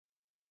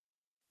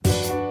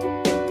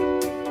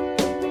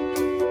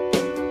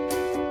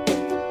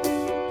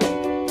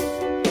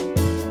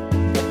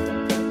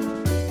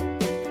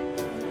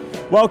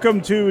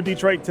Welcome to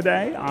Detroit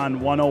Today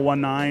on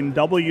 1019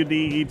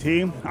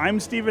 WDET. I'm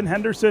Stephen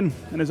Henderson,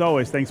 and as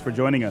always, thanks for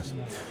joining us.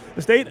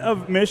 The state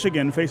of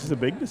Michigan faces a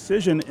big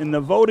decision in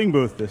the voting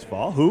booth this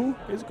fall. Who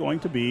is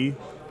going to be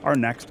our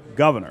next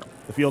governor?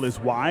 The field is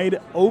wide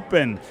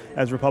open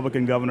as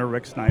Republican Governor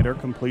Rick Snyder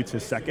completes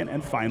his second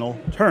and final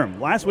term.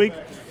 Last week,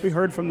 we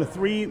heard from the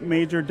three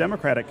major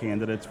Democratic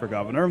candidates for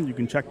governor. You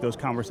can check those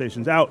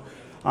conversations out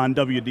on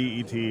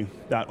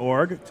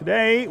WDET.org.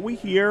 Today, we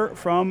hear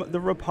from the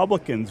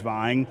Republicans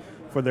vying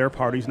for their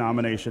party's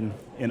nomination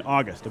in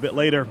August. A bit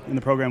later in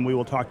the program, we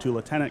will talk to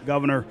Lieutenant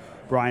Governor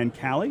Brian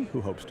Calley, who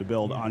hopes to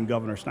build on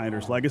Governor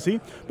Snyder's legacy.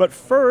 But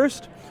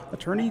first,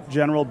 Attorney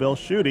General Bill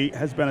Schuette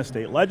has been a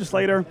state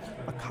legislator,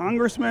 a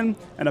congressman,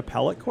 an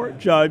appellate court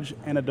judge,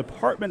 and a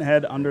department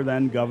head under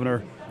then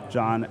Governor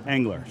John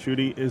Engler.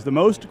 Schuette is the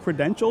most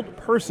credentialed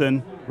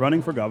person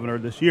running for governor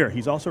this year.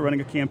 He's also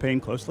running a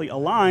campaign closely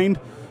aligned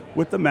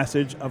with the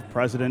message of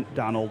President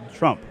Donald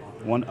Trump,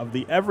 one of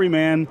the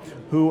everyman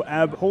who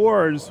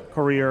abhors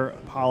career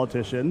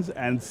politicians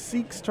and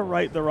seeks to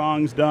right the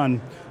wrongs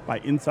done by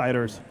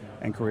insiders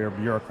and career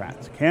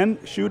bureaucrats. Can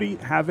Schuette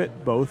have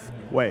it both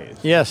ways?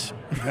 Yes.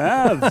 He's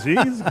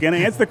going to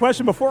answer the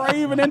question before I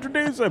even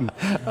introduce him.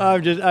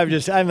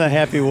 I'm a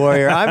happy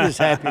warrior. I'm just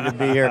happy to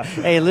be here.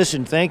 Hey,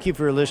 listen, thank you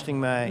for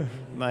listing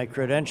my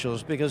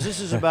credentials, because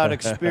this is about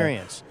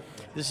experience.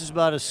 This is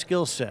about a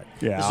skill set.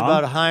 Yeah. This is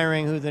about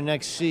hiring who the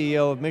next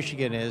CEO of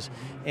Michigan is.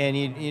 And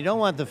you don't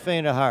want the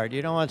faint of heart.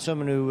 You don't want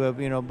someone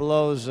who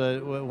blows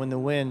when the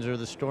winds or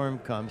the storm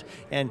comes.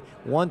 And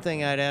one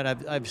thing I'd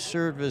add, I've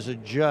served as a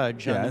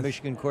judge on the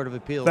Michigan Court of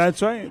Appeals.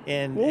 That's right.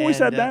 We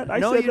said that.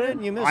 No, you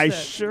didn't. You missed that. I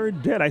sure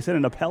did. I said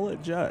an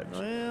appellate judge.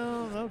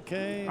 Well,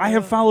 okay. I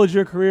have followed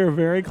your career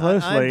very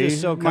closely. I'm just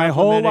so my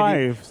whole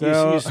life.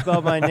 You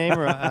spelled my name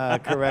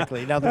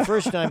correctly. Now, the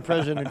first time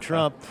President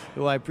Trump,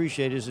 who I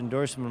appreciate his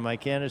endorsement of my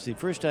candidacy, the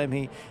first time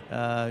he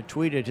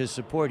tweeted his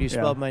support, he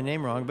spelled my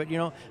name wrong. But,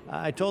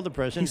 I told the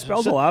president. He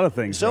spells a lot of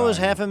things So wrong. is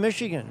half of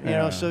Michigan,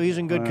 so he's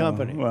in good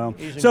company.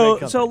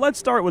 So let's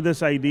start with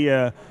this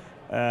idea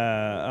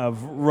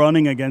of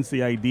running against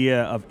the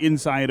idea of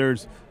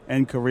insiders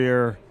and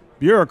career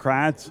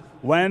bureaucrats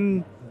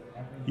when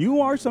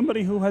you are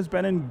somebody who has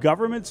been in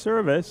government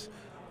service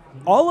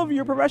all of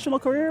your professional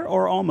career,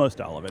 or almost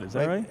all of it. Is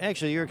that right?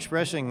 Actually, you're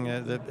expressing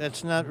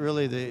that's not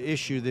really the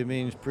issue that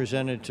being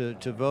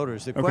presented to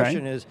voters. The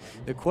question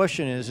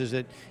is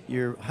that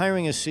you're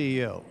hiring a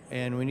CEO,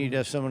 and we need to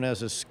have someone who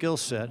has a skill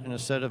set and a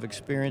set of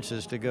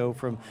experiences to go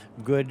from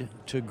good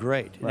to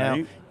great.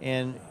 Right. Now,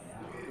 and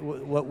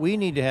what we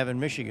need to have in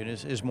Michigan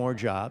is more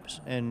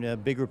jobs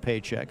and bigger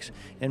paychecks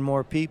and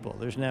more people.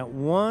 There's not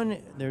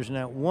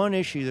one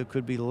issue that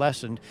could be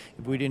lessened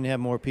if we didn't have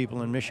more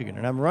people in Michigan.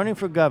 And I'm running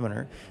for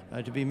governor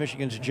to be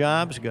Michigan's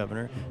jobs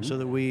governor, so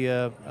that we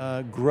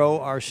grow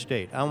our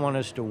state. I want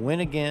us to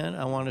win again.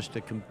 I want us to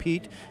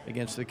compete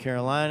against the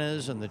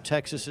Carolinas and the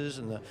Texases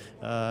and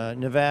the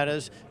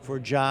Nevadas for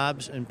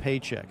jobs and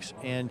paychecks.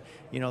 And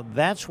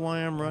that's why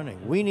I'm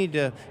running. We need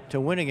to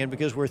win again,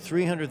 because we're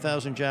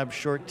 300,000 jobs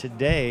short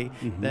today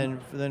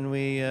than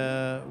we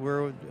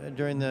were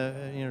during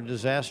the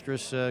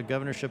disastrous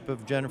governorship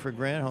of Jennifer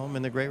Granholm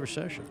in the Great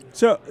Recession.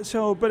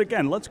 But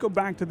again, let's go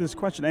back to this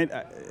question.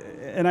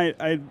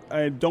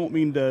 I don't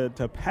mean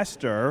to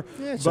pester,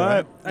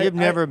 but you've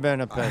never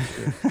been a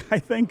pester. I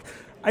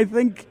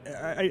think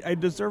I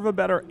deserve a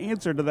better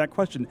answer to that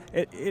question.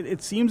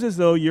 It seems as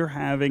though you're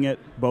having it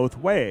both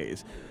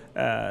ways.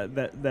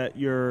 That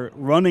you're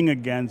running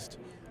against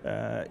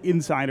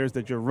insiders,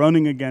 that you're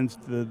running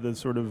against the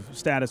sort of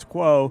status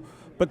quo,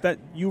 but that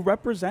you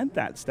represent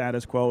that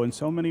status quo in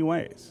so many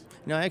ways.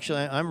 No, actually,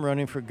 I'm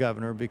running for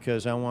governor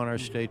because I want our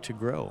state to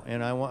grow,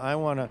 and I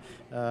want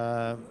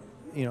to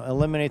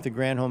eliminate the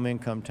Granholm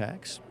income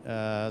tax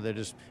that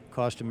has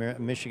cost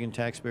Michigan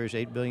taxpayers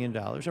 $8 billion.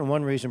 And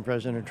one reason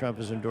President Trump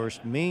has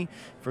endorsed me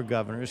for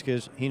governor is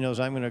because he knows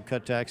I'm going to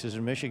cut taxes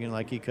in Michigan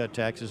like he cut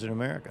taxes in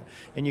America.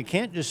 And you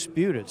can't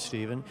dispute it,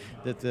 Stephen,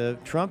 that the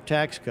Trump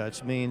tax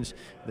cuts means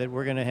that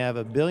we're going to have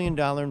 $1 billion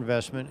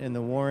investment in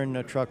the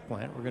Warren truck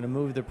plant. We're going to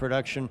move the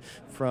production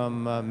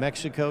from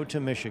Mexico to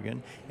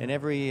Michigan, and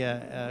every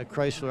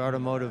Chrysler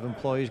Automotive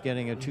employee is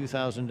getting a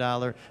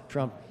 $2,000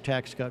 Trump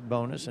tax cut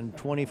bonus and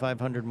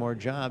 2,500 more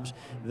jobs.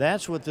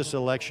 That's what this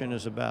election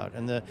is about.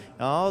 And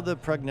all the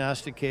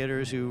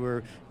prognosticators who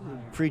were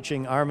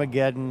preaching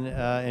Armageddon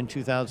in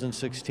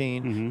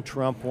 2016,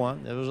 Trump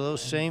won.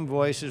 Those same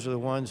voices are the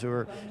ones who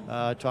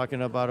are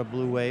talking about a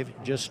blue wave.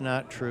 Just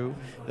not true.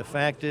 The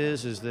fact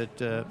is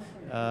that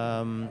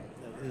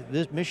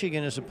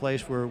Michigan is a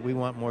place where we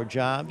want more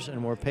jobs and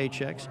more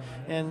paychecks,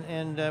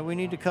 and we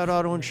need to cut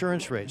auto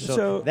insurance rates.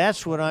 So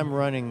that's what I'm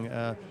running.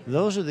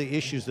 Those are the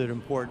issues that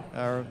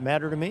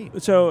matter to me.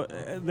 So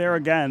there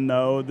again,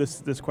 though,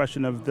 this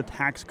question of the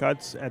tax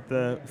cuts at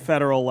the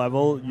federal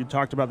level, you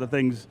talked about the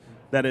things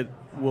that it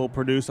will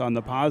produce on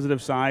the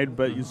positive side,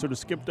 but you sort of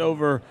skipped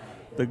over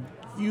the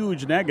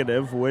huge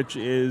negative, which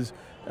is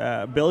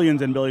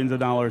billions and billions of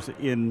dollars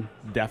in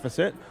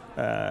deficit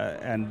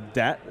and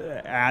debt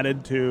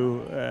added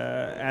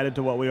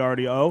to what we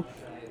already owe.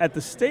 At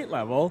the state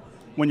level,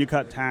 when you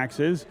cut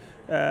taxes,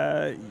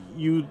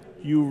 you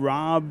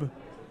rob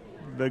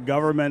the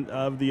government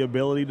of the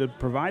ability to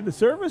provide the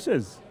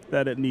services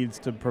that it needs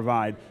to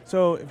provide.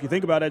 So if you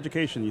think about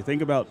education, you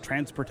think about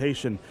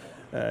transportation,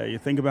 you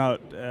think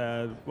about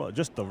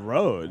just the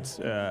roads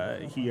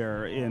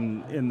here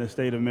in the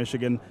state of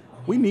Michigan.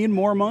 We need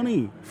more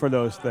money for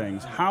those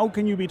things. How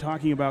can you be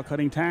talking about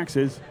cutting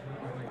taxes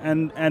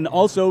and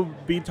also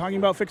be talking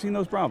about fixing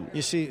those problems?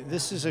 You see,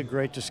 this is a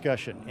great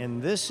discussion,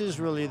 and this is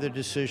really the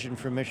decision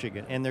for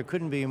Michigan. And there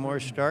couldn't be a more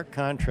stark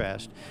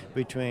contrast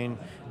between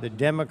the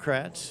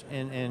Democrats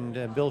and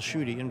Bill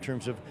Schuette in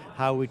terms of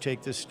how we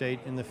take this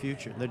state in the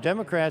future. The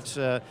Democrats,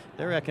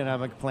 their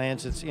economic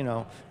plans, it's,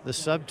 the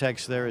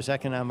subtext there is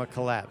economic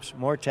collapse.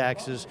 More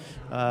taxes,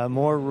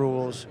 more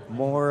rules,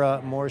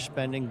 more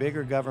spending,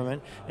 bigger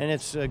government, and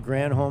it's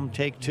Granholm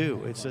Take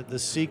Two. It's the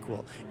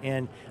sequel.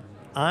 And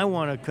I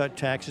want to cut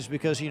taxes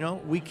because,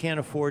 we can't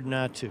afford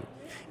not to.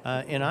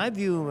 And I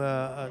view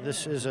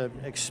this as an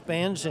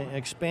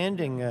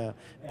expanding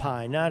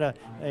pie, not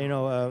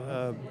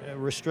a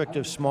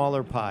restrictive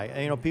smaller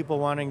pie. People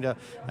wanting to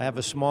have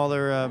a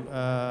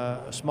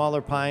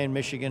smaller pie in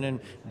Michigan and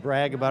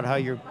brag about how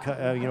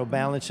you're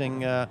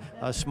balancing a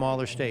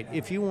smaller state.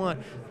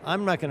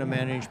 I'm not going to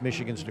manage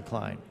Michigan's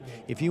decline.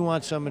 If you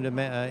want someone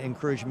to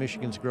encourage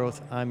Michigan's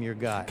growth, I'm your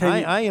guy.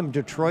 I am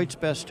Detroit's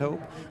best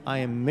hope. I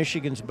am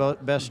Michigan's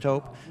best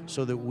hope,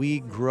 so that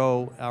we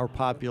grow our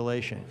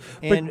population.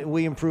 And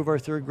we improve our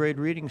third grade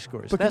reading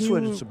scores. That's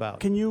what it's about.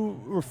 Can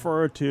you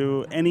refer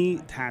to any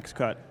tax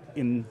cut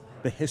in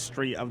the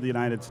history of the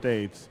United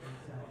States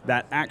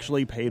that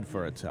actually paid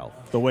for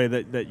itself the way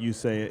that you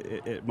say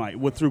it might,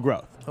 through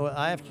growth? Well,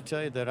 I have to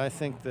tell you that I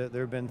think that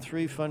there have been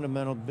three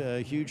fundamental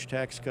huge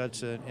tax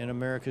cuts in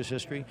America's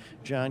history.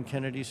 John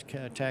Kennedy's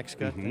tax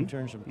cut in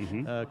terms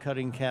of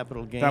cutting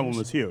capital gains. That one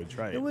was huge,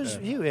 right? It was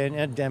huge, and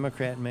a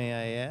Democrat, may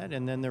I add,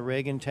 and then the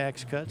Reagan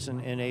tax cuts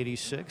in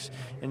 '86,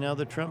 and now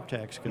the Trump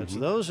tax cuts.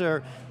 Those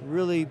are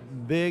really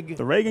big.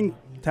 The Reagan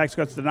tax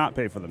cuts did not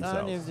pay for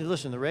themselves.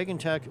 Listen, the Reagan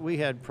tax, we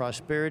had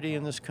prosperity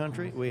in this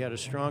country. We had a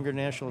stronger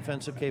national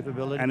offensive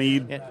capability. And he,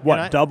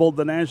 doubled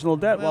the national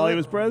debt while he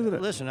was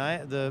president. Listen,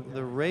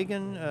 the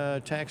Reagan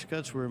tax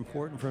cuts were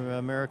important for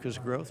America's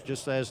growth,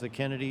 just as the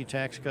Kennedy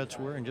tax cuts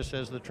were and just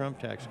as the Trump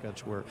tax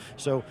cuts were.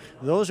 So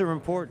those are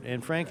important.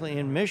 And frankly,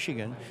 in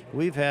Michigan,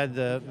 we've had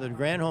the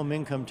Granholm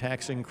income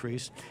tax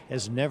increase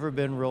has never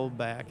been rolled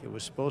back. It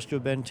was supposed to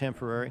have been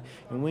temporary.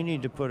 And we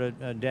need to put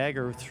a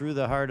dagger through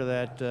the heart of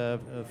that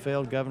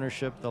failed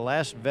governorship, the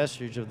last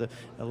vestige of the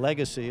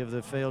legacy of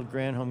the failed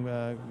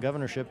Granholm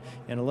governorship,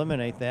 and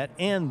eliminate that.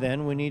 And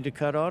then we need to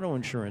cut auto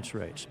insurance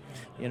rates.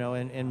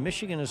 And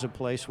Michigan is a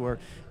place where,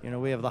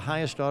 we have the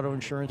highest auto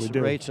insurance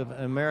rates of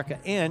America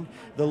and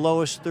the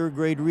lowest third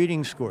grade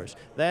reading scores.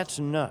 That's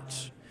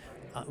nuts.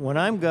 When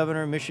I'm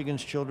governor,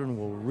 Michigan's children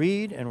will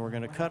read, and we're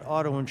going to cut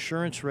auto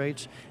insurance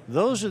rates.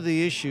 Those are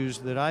the issues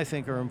that I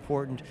think are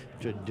important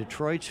to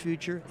Detroit's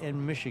future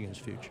and Michigan's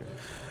future.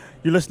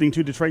 You're listening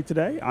to Detroit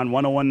Today on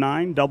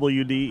 1019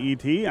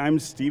 WDET. I'm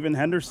Stephen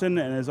Henderson,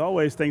 and as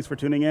always, thanks for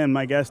tuning in.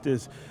 My guest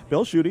is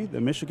Bill Schuette,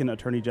 the Michigan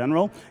Attorney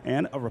General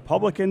and a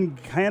Republican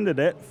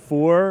candidate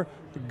for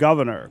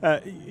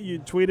governor. You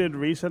tweeted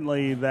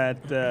recently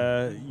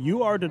that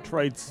you are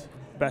Detroit's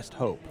best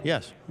hope.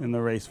 Yes. In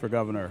the race for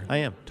governor. I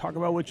am. Talk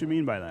about what you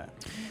mean by that.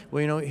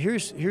 Well,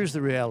 here's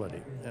the reality.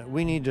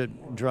 We need to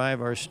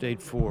drive our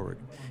state forward,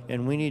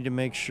 and we need to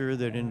make sure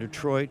that in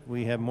Detroit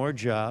we have more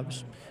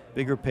jobs,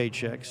 bigger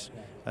paychecks,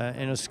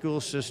 and a school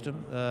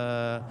system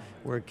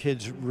where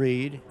kids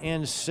read,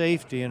 and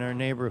safety in our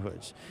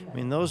neighborhoods. I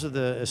mean, those are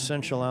the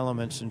essential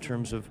elements in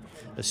terms of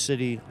a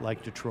city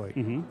like Detroit,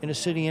 in a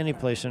city any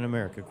place in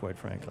America, quite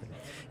frankly.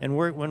 And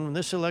when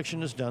this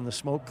election is done, the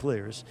smoke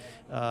clears,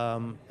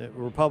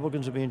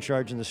 Republicans will be in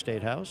charge in the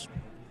State House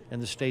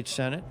and the State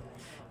Senate.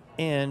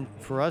 And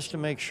for us to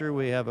make sure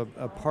we have a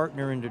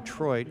partner in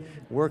Detroit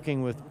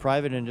working with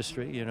private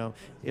industry,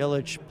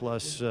 Illich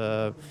plus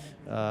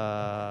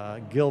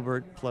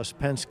Gilbert plus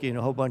Penske and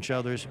a whole bunch of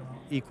others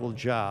equal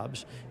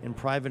jobs, and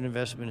private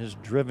investment has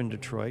driven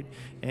Detroit.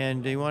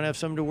 And you want to have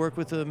someone to work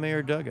with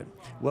Mayor Duggan.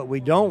 What we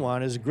don't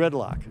want is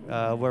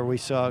gridlock, where we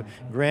saw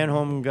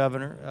Granholm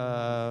governor,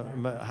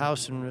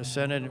 House and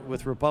Senate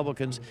with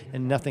Republicans,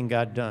 and nothing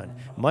got done.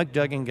 Mike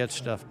Duggan gets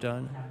stuff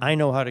done. I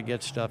know how to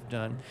get stuff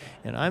done.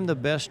 And I'm the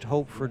best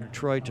hope for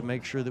Detroit to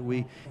make sure that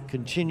we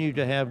continue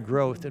to have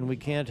growth, and we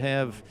can't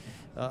have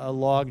a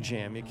log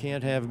jam. You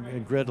can't have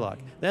gridlock.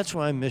 That's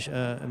why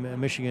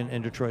Michigan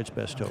and Detroit's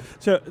best hope.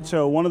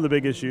 So one of the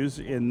big issues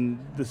in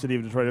the city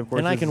of Detroit, of course,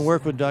 and I can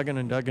work with Duggan,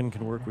 and Duggan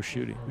can work with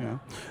Schuette.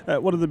 Yeah.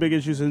 One of the big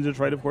issues in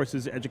Detroit, of course,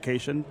 is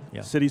education.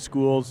 Yeah. City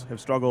schools have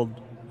struggled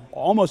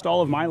almost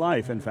all of my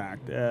life, in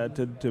fact,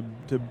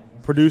 to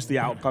produce the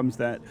outcomes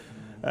that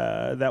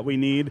we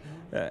need.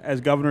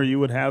 as governor, you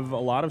would have a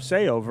lot of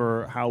say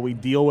over how we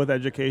deal with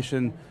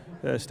education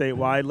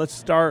statewide. Let's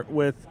start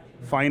with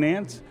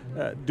finance.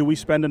 Do we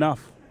spend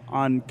enough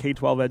on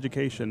K-12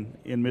 education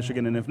in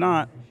Michigan? And if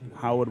not,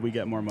 how would we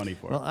get more money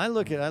for it? Well, I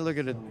look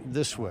at it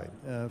this way.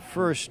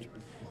 First,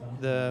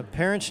 the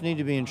parents need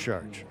to be in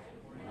charge.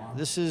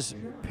 This is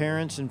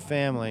parents and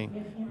family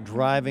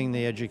driving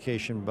the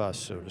education bus,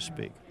 so to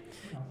speak.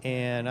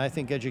 And I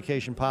think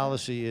education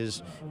policy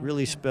is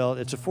really spelled,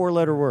 it's a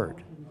 4-letter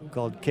word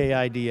called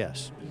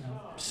KIDS.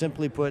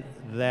 Simply put,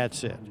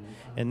 that's it.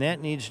 And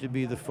that needs to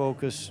be the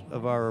focus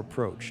of our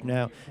approach.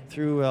 Now,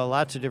 through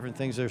lots of different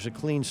things, there's a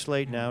clean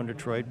slate now in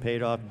Detroit,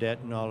 paid off debt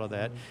and all of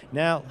that.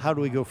 Now, how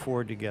do we go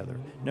forward together?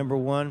 Number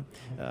one,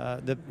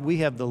 we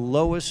have the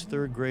lowest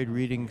third grade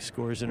reading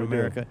scores in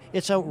America.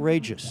 It's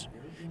outrageous.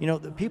 You know,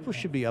 the people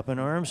should be up in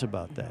arms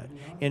about that.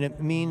 And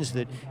it means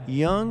that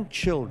young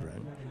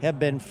children have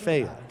been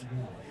failed.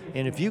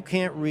 And if you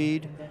can't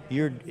read,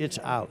 it's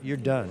out. You're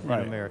done in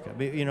America.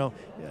 You know,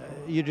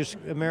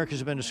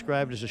 America's been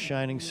described as a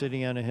shining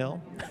city on a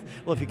hill.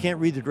 Well, if you can't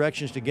read the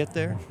directions to get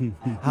there,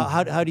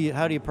 how do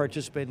you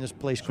participate in this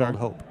place called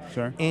hope?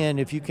 Sure. And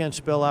if you can't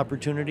spell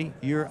opportunity,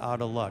 you're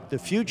out of luck. The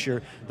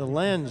future, the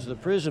lens, the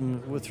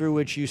prism through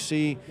which you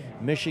see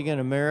Michigan,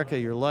 America,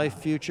 your life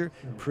future,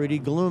 pretty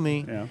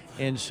gloomy. Yeah.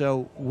 And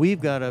so we've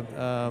got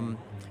to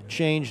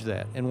change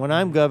that. And when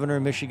I'm governor,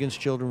 Michigan's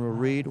children will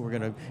read. We're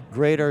going to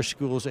grade our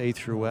schools A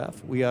through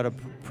F. We ought to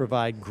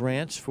provide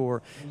grants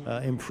for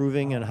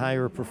improving and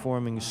higher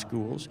performing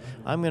schools.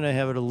 I'm going to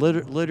have a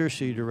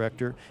literacy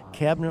director,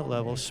 cabinet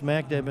level,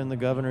 smack dab in the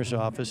governor's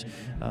office,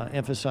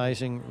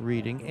 emphasizing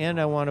reading. And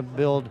I want to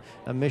build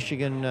a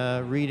Michigan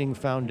Reading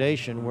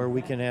Foundation where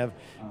we can have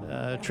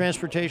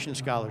transportation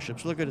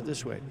scholarships. Look at it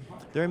this way.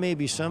 There may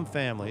be some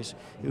families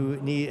who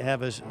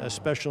have a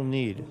special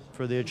need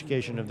for the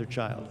education of their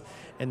child.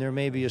 And there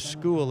may be a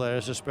school that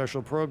has a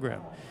special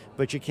program,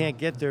 but you can't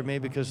get there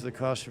maybe because the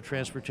cost of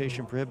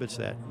transportation prohibits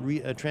that.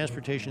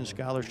 Transportation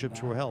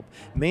scholarships will help.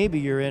 Maybe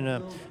you're in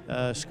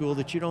a school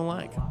that you don't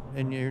like,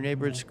 and your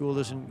neighborhood school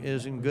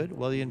isn't good.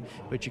 Well,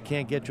 but you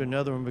can't get to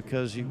another one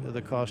because of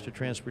the cost of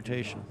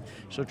transportation.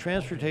 So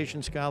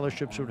transportation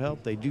scholarships would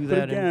help. They do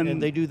that,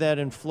 and they do that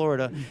in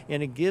Florida,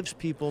 and it gives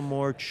people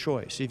more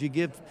choice. If you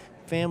give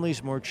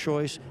families more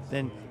choice,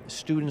 then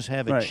students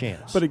have a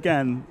chance. But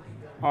again,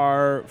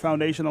 our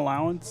foundation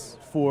allowance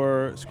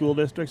for school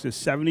districts is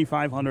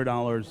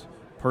 $7,500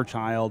 per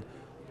child.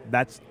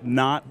 That's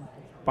not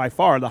by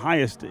far the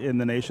highest in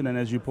the nation, and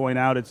as you point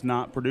out, it's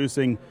not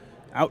producing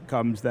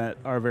outcomes that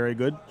are very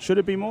good. Should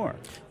it be more?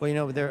 Well, you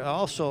know, there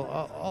are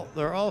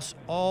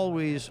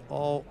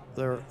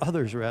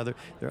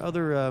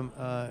other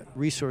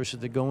resources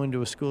that go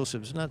into a school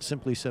system. It's not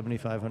simply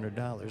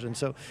 $7,500, and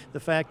so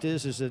the fact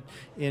is that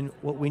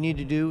what we need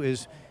to do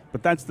is.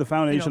 But that's the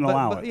foundation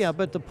allowance.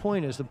 But the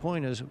point is,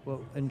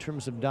 well, in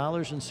terms of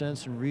dollars and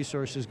cents and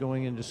resources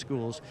going into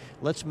schools,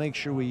 let's make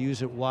sure we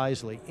use it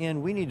wisely.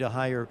 And we need to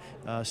hire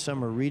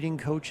summer reading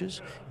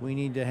coaches. We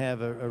need to have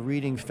a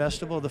reading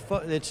festival.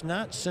 It's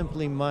not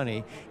simply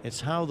money.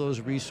 It's how those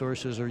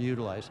resources are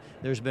utilized.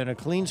 There's been a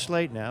clean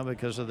slate now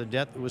because of the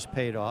debt that was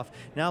paid off.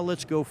 Now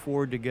let's go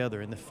forward together.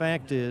 And the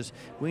fact is,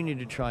 we need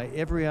to try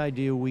every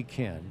idea we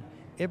can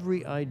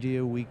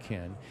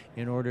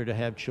in order to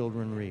have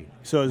children read.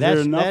 So is there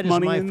enough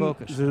money? That is my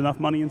focus. Is there enough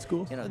money in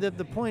schools? You know,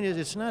 the point is,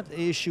 it's not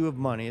the issue of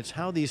money. It's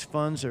how these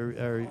funds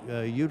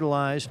are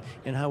utilized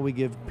and how we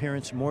give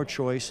parents more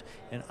choice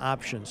and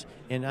options.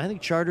 And I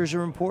think charters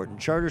are important.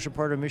 Charters are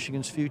part of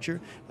Michigan's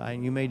future.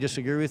 You may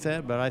disagree with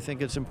that, but I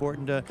think it's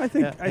important to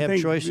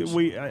have choices.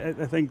 I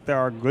think there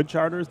are good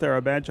charters. There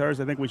are bad charters.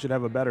 I think we should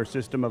have a better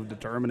system of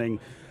determining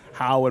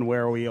how and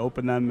where we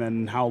open them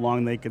and how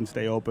long they can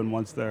stay open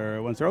once they're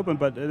open.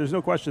 But there's no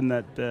question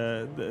that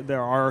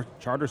there are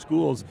charter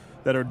schools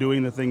that are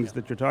doing the things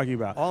that you're talking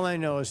about. All I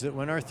know is that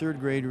when our third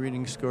grade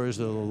reading scores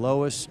are the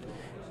lowest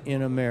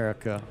in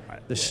America,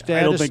 the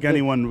status, I don't think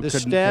anyone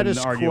can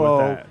argue with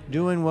that.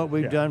 Doing what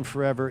we've done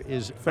forever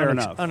is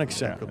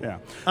unacceptable. Yeah.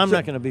 I'm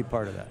not going to be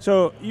part of that.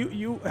 So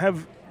you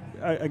have,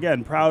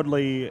 again,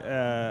 proudly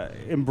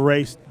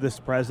embraced this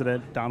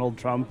president, Donald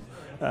Trump,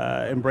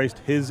 embraced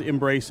his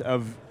embrace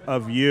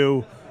of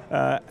you.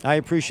 I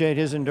appreciate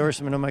his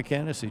endorsement of my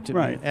candidacy, too.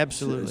 Right.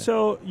 Absolutely.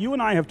 So you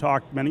and I have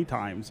talked many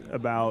times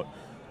about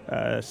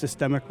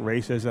systemic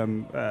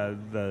racism,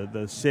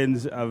 the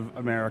sins of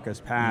America's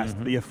past,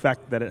 the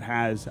effect that it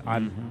has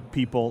on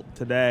people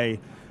today.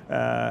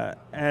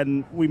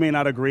 And we may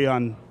not agree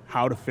on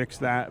how to fix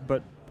that,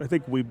 but I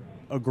think we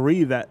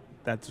agree that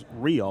that's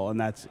real and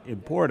that's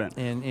important.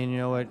 And you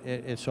know what?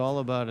 It's all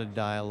about a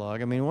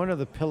dialogue. I mean, one of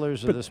the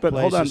pillars of this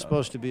place is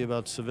supposed to be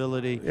about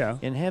civility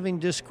and having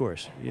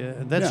discourse. Yeah,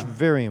 that's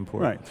very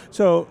important. Right.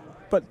 So,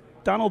 but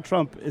Donald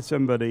Trump is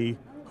somebody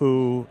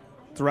who,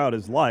 throughout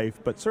his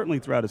life, but certainly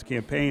throughout his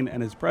campaign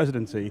and his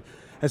presidency,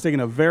 has taken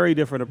a very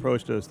different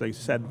approach to those things,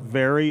 said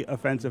very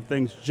offensive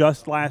things.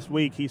 Just last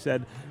week, he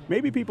said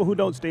maybe people who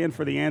don't stand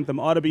for the anthem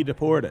ought to be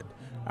deported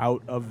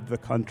out of the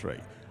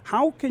country.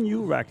 How can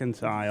you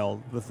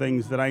reconcile the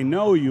things that I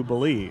know you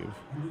believe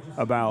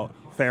about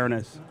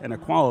fairness and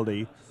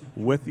equality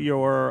with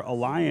your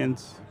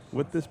alliance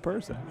with this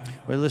person?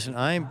 Well, listen,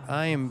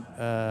 I am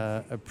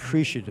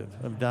appreciative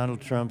of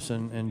Donald Trump's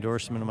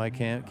endorsement of my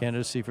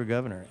candidacy for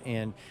governor,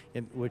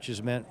 which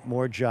has meant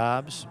more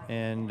jobs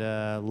and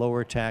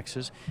lower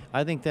taxes.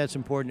 I think that's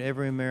important to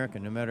every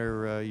American, no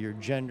matter your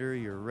gender,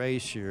 your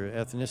race, your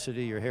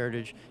ethnicity, your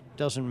heritage.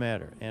 Doesn't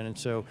matter. And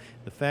so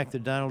the fact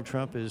that Donald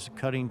Trump is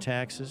cutting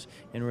taxes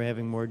and we're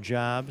having more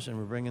jobs and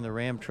we're bringing the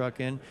Ram truck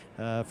in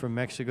from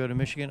Mexico to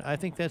Michigan, I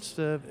think that's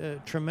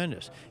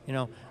tremendous.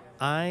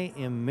 I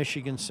am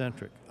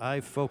Michigan-centric.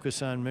 I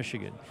focus on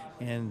Michigan,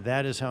 and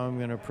that is how I'm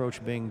going to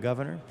approach being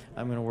governor.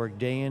 I'm going to work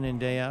day in and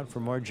day out for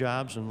more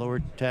jobs and lower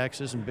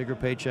taxes and bigger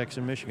paychecks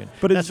in Michigan.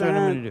 But that's what I'm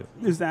going to do.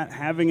 Is that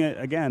having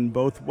it, again,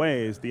 both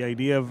ways, the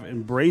idea of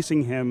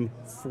embracing him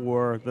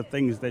for the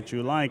things that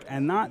you like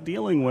and not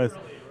dealing with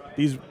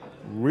these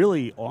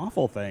really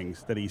awful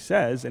things that he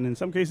says and in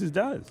some cases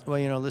does?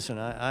 Well, listen,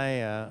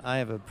 I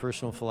have a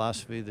personal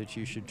philosophy that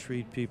you should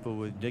treat people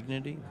with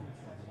dignity,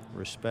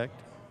 respect,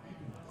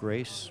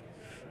 grace.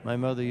 My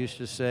mother used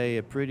to say,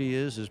 "A pretty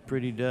is as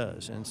pretty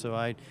does," and so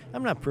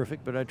I'm not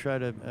perfect, but I try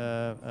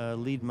to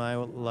lead my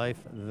life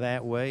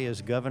that way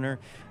as governor.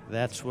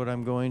 That's what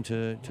I'm going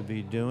to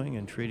be doing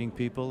and treating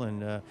people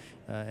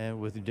and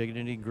with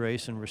dignity,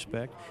 grace, and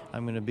respect.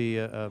 I'm going to be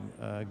a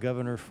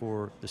governor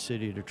for the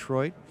city of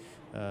Detroit,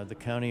 the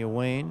county of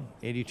Wayne,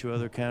 82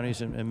 other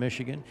counties in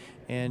Michigan,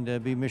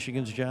 and be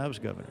Michigan's jobs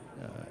governor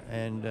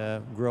and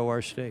grow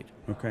our state.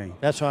 Okay.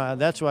 That's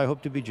why I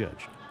hope to be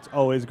judged. It's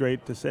always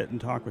great to sit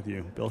and talk with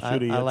you. Bill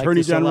Schuette, I like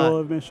Attorney this a General lot.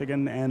 of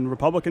Michigan and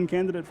Republican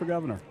candidate for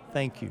governor.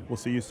 Thank you. We'll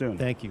see you soon.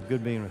 Thank you.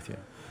 Good being with you.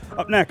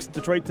 Up next,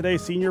 Detroit Today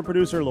senior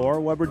producer Laura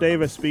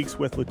Weber-Davis speaks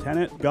with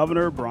Lieutenant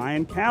Governor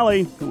Brian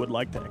Calley, who would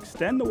like to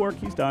extend the work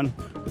he's done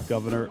with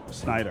Governor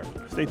Snyder.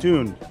 Stay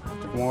tuned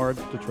for more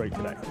Detroit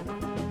Today.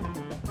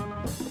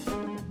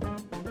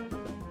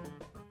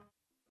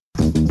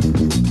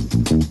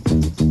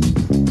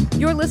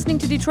 You're listening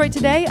to Detroit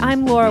Today.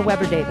 I'm Laura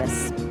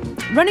Weber-Davis.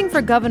 Running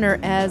for governor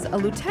as a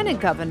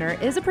lieutenant governor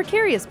is a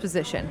precarious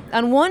position.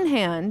 On one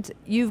hand,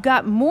 you've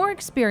got more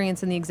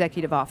experience in the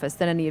executive office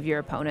than any of your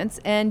opponents,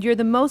 and you're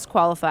the most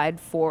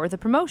qualified for the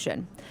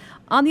promotion.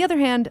 On the other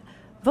hand,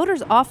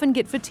 voters often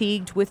get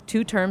fatigued with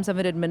 2 terms of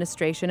an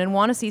administration and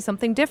want to see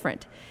something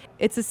different.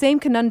 It's the same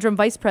conundrum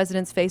vice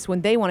presidents face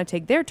when they want to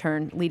take their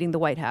turn leading the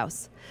White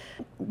House.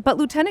 But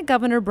Lieutenant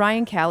Governor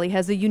Brian Calley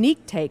has a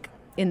unique take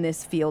in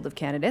this field of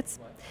candidates.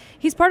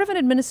 He's part of an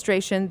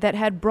administration that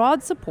had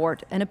broad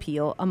support and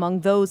appeal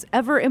among those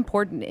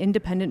ever-important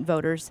independent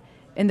voters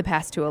in the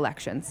past 2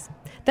 elections.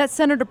 That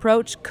centered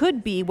approach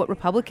could be what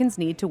Republicans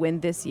need to win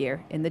this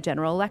year in the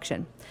general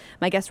election.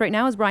 My guest right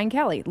now is Brian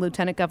Calley,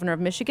 Lieutenant Governor of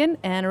Michigan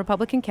and a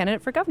Republican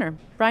candidate for governor.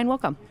 Brian,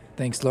 welcome.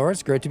 Thanks, Laura.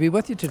 It's great to be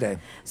with you today.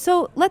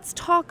 So let's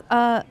talk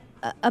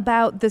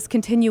about this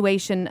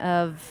continuation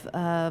of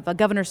a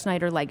Governor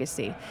Snyder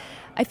legacy.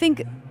 I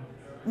think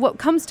what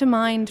comes to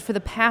mind for the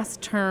past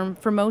term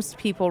for most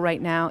people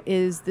right now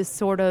is this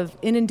sort of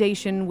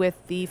inundation with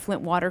the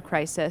Flint water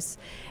crisis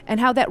and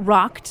how that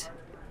rocked,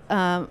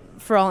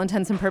 for all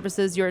intents and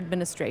purposes, your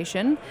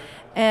administration.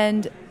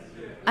 And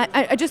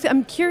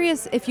I'm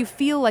curious if you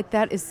feel like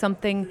that is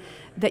something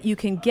that you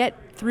can get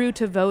through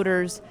to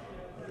voters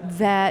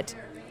that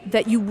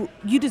you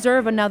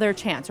deserve another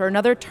chance or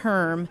another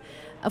term.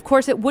 Of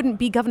course, it wouldn't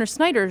be Governor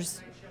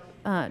Snyder's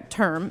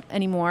term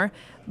anymore,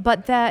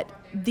 but that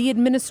the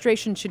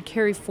administration should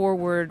carry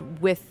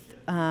forward with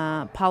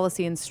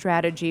policy and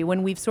strategy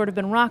when we've sort of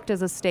been rocked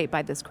as a state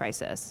by this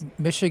crisis.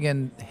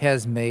 Michigan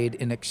has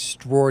made an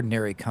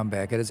extraordinary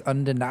comeback. It is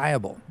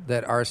undeniable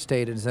that our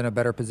state is in a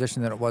better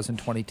position than it was in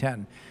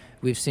 2010.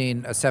 We've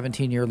seen a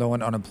 17-year low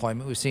in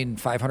unemployment. We've seen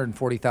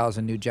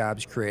 540,000 new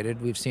jobs created.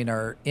 We've seen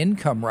our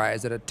income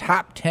rise at a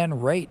top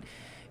 10 rate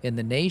in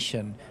the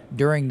nation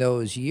during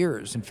those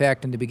years. In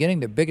fact, in the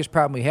beginning, the biggest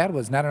problem we had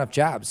was not enough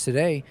jobs.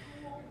 Today,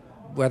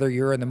 whether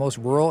you're in the most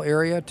rural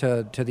area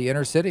to the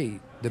inner city,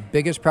 the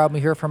biggest problem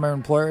we hear from our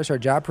employers, our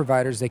job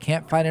providers, they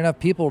can't find enough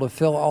people to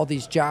fill all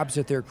these jobs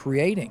that they're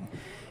creating.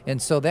 And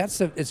so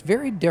it's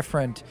very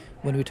different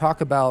when we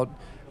talk about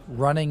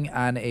running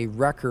on a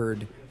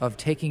record of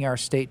taking our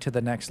state to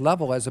the next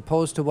level as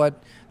opposed to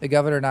what the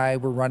governor and I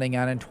were running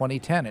on in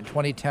 2010. In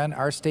 2010,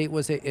 our state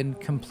was in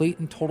complete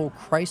and total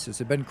crisis.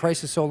 It had been in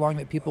crisis so long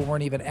that people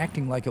weren't even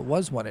acting like it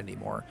was one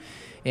anymore.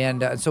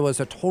 And so it was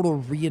a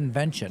total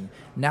reinvention.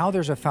 Now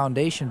there's a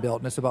foundation built,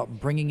 and it's about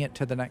bringing it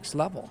to the next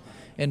level.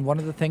 And one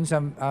of the things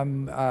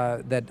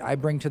that I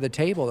bring to the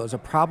table is a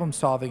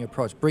problem-solving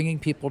approach, bringing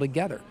people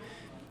together.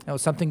 Now,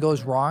 if something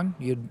goes wrong,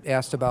 you'd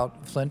asked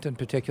about Flint in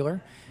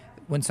particular.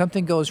 When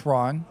something goes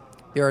wrong,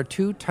 there are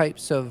 2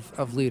 types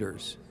of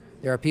leaders.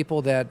 There are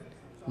people that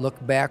look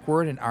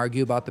backward and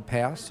argue about the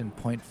past and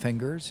point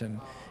fingers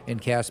and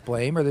cast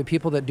blame, or the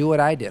people that do what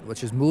I did,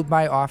 which is move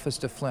my office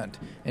to Flint.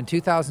 In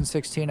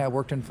 2016, I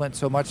worked in Flint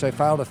so much I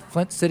filed a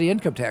Flint city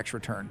income tax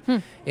return.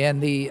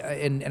 And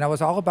I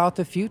was all about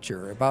the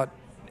future, about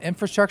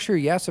infrastructure,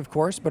 yes, of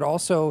course, but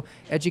also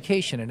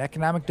education and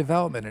economic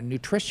development and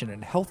nutrition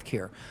and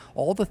healthcare,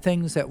 all the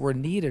things that were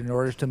needed in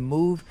order to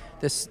move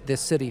this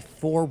city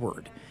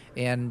forward.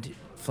 And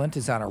Flint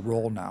is on a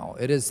roll now.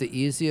 It is the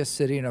easiest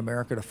city in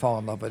America to fall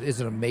in love with. It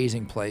is an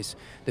amazing place.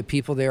 The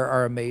people there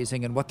are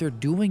amazing, and what they're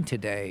doing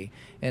today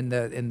and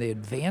the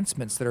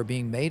advancements that are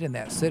being made in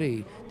that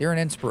city, they're an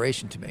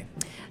inspiration to me.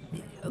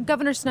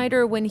 Governor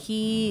Snyder, when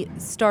he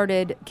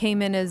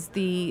came in as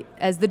the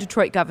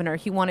Detroit governor.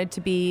 He wanted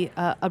to be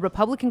a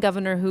Republican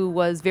governor who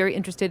was very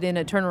interested in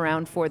a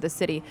turnaround for the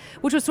city,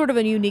 which was sort of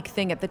a unique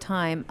thing at the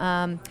time.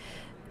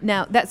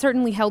 Now, that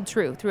certainly held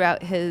true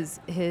throughout his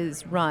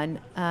run.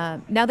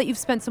 Now that you've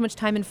spent so much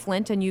time in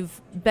Flint and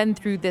you've been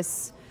through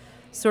this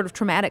sort of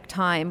traumatic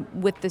time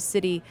with the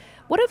city,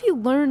 what have you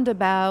learned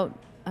about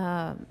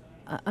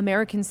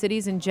American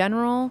cities in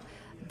general,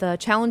 the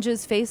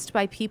challenges faced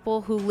by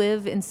people who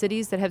live in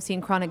cities that have seen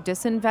chronic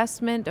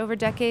disinvestment over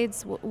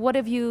decades? What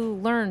have you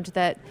learned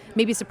that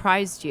maybe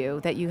surprised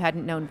you that you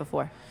hadn't known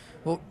before?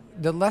 Well,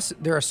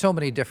 there are so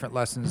many different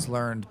lessons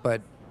learned,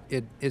 but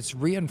it's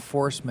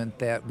reinforcement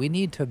that we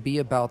need to be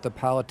about the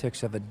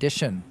politics of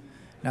addition,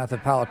 not the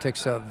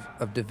politics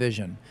of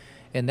division.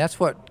 And that's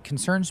what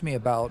concerns me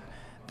about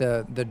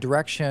the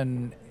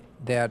direction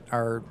that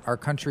our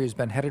country has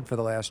been headed for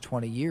the last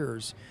 20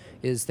 years,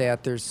 is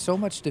that there's so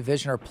much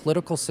division. Our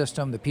political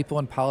system, the people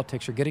in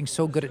politics are getting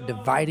so good at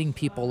dividing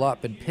people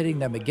up and pitting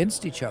them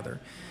against each other.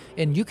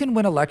 And you can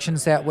win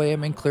elections that way. I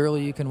mean,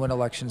 clearly you can win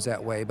elections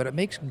that way, but it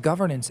makes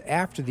governance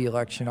after the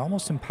election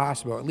almost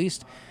impossible, or at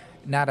least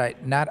not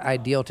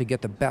ideal to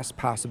get the best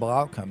possible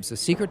outcomes. The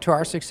secret to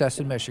our success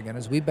in Michigan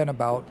is we've been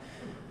about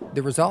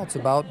the results,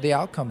 about the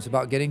outcomes,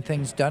 about getting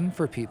things done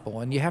for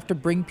people, and you have to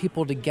bring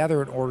people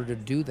together in order to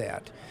do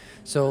that.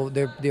 So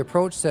the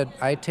approach that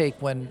I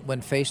take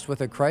when faced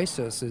with a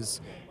crisis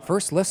is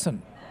first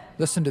listen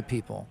to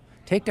people.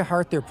 Take to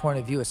heart their point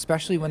of view,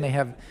 especially when they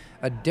have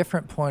a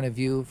different point of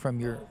view from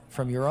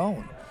your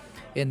own.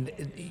 And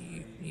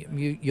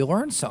you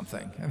learn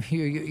something. I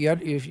mean,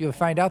 you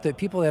find out that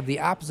people have the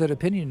opposite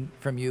opinion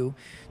from you.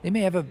 They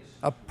may have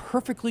a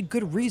perfectly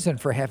good reason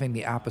for having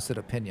the opposite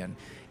opinion,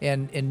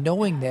 and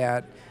knowing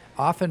that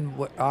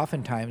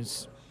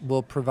oftentimes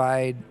will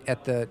provide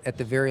at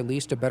the very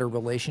least a better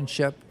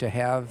relationship to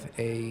have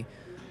a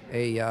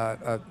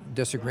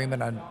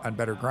disagreement on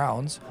better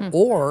grounds,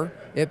 or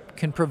it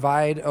can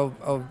provide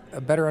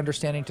a better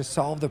understanding to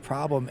solve the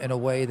problem in a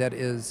way that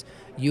is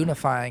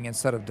unifying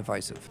instead of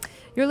divisive.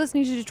 You're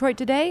listening to Detroit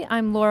Today.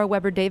 I'm Laura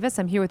Weber Davis.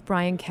 I'm here with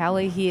Brian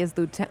Calley. He is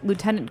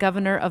Lieutenant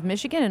Governor of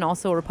Michigan and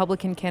also a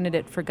Republican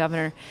candidate for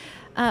governor.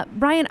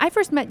 Brian, I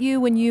first met you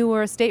when you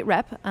were a state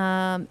rep,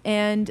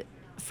 and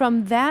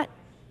from that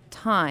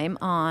time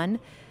on,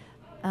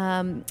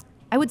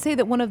 I would say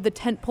that one of the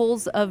tent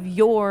poles of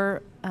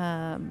your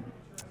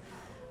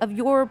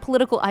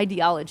political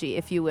ideology,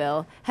 if you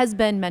will, has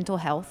been mental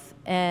health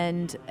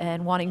and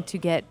wanting to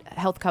get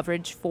health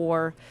coverage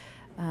for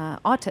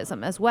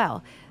autism as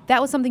well. That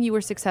was something you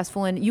were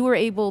successful in. You were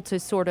able to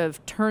sort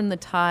of turn the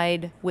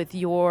tide with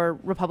your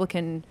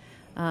Republican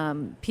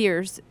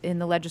peers in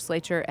the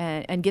legislature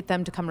and get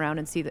them to come around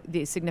and see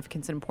the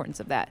significance and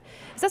importance of that.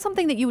 Is that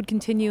something that you would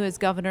continue as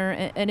governor?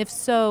 And if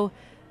so,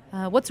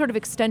 what sort of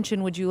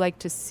extension would you like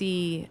to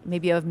see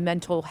maybe of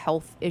mental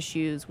health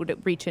issues? Would it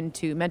reach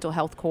into mental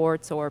health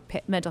courts or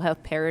mental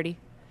health parity?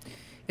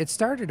 It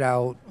started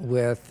out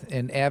with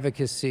an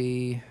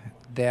advocacy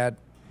that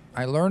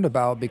I learned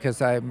about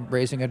because I'm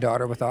raising a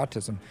daughter with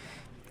autism.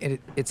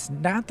 It's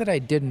not that I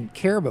didn't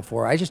care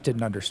before, I just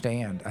didn't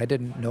understand. I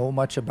didn't know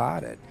much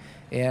about it.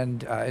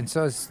 And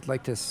so it's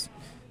like this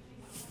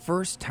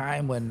first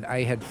time when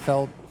I had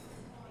felt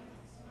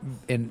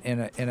in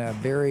a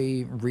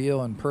very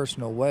real and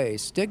personal way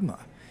stigma,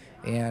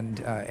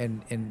 and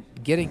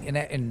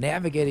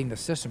navigating the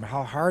system,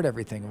 how hard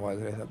everything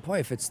was. I thought, boy,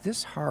 if it's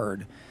this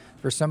hard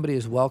for somebody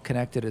as well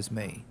connected as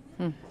me,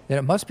 then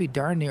it must be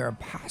darn near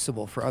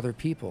impossible for other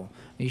people.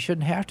 You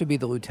shouldn't have to be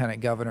the lieutenant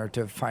governor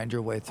to find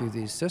your way through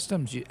these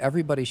systems.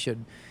 Everybody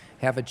should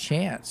have a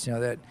chance,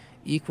 that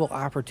equal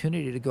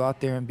opportunity to go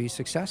out there and be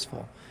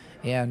successful.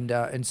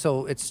 And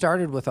so it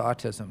started with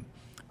autism.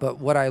 But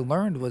what I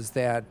learned was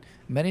that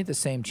many of the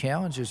same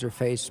challenges are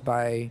faced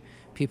by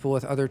people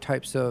with other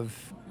types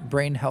of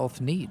brain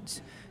health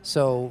needs.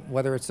 So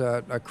whether it's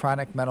a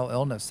chronic mental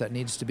illness that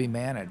needs to be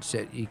managed,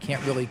 that you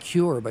can't really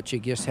cure, but you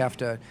just have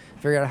to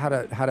figure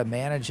out how to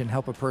manage and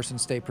help a person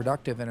stay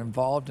productive and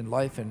involved in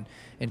life and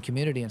in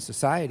community and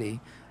society,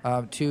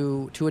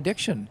 to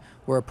addiction,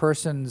 where a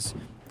person's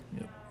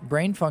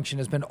brain function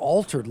has been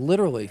altered,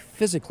 literally,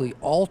 physically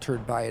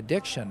altered by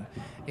addiction.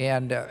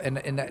 And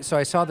so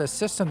I saw this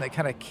system that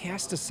kind of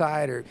cast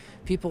aside, or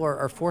people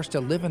are forced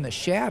to live in the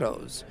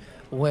shadows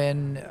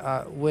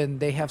when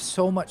they have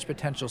so much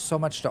potential, so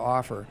much to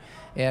offer.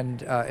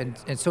 And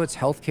so it's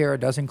healthcare.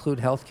 It does include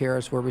healthcare.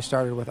 It's where we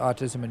started with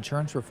autism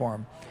insurance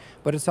reform.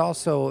 But it's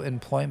also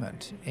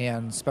employment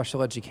and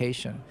special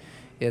education.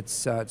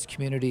 it's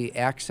community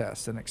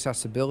access and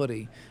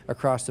accessibility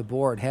across the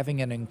board,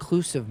 having an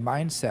inclusive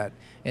mindset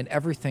in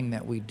everything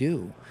that we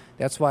do.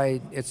 That's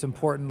why it's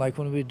important, like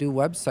when we do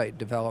website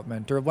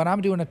development, or when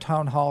I'm doing a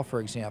town hall,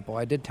 for example.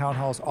 I did town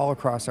halls all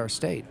across our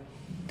state.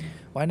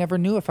 Well, I never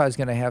knew if I was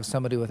going to have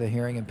somebody with a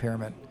hearing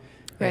impairment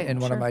in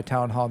one of my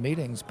town hall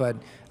meetings, but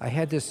I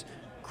had this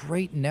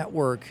great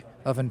network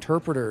of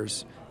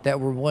interpreters that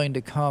were willing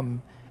to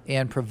come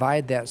and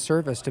provide that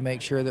service to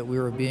make sure that we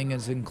were being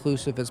as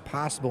inclusive as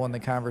possible in the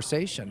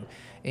conversation.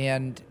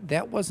 And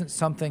that wasn't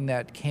something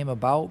that came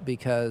about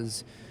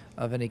because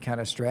of any kind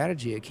of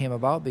strategy. It came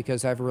about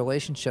because I have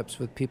relationships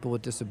with people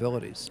with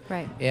disabilities.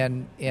 Right.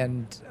 And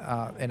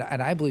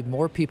I believe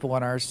more people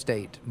in our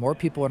state, more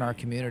people in our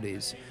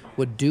communities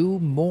would do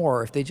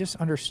more if they just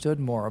understood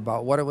more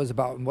about what it was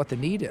about and what the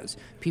need is.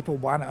 People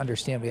want to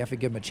understand. We have to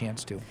give them a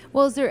chance to.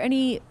 Well, is there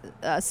any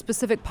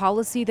specific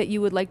policy that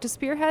you would like to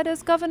spearhead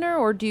as governor,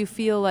 or do you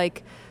feel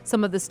like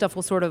some of this stuff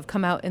will sort of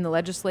come out in the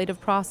legislative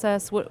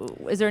process?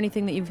 Is there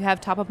anything that you have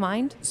top of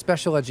mind?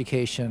 Special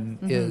education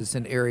is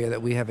an area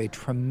that we have a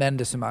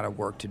tremendous amount of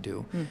work to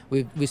do.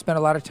 We spent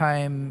a lot of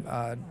time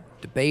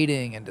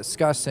debating and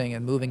discussing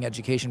and moving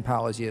education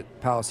policy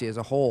as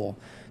a whole.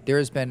 There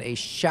has been a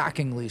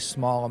shockingly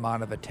small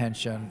amount of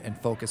attention and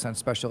focus on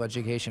special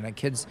education and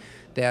kids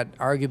that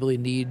arguably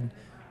need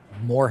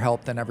more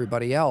help than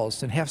everybody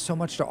else and have so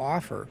much to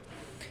offer.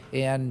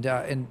 And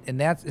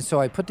so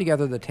I put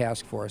together the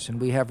task force, and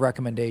we have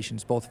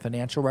recommendations, both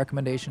financial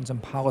recommendations and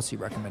policy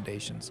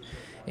recommendations.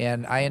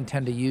 And I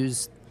intend to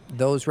use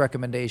those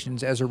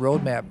recommendations as a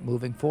roadmap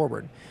moving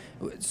forward.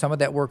 Some of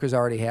that work has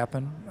already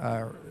happened.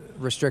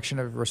 Restriction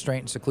of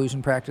restraint and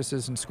seclusion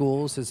practices in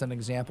schools is an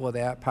example of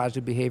that.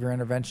 Positive behavior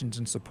interventions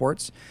and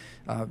supports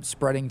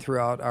spreading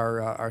throughout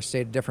our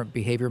state of different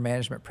behavior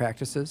management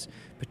practices,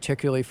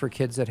 particularly for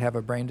kids that have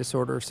a brain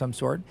disorder of some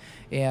sort.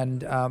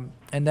 And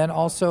then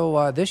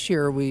also this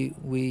year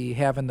we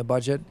have in the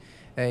budget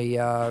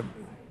a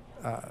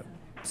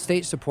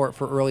state support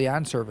for early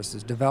on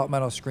services,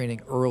 developmental screening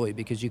early,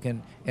 because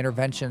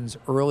interventions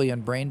early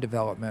in brain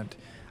development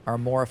are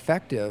more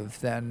effective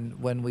than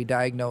when we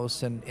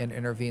diagnose and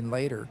intervene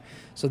later.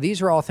 So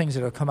these are all things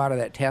that have come out of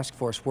that task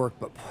force work,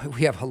 but boy,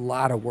 we have a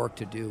lot of work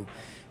to do.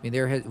 I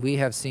mean, we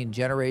have seen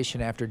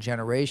generation after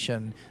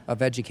generation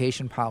of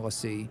education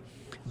policy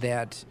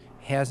that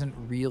hasn't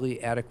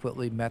really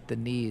adequately met the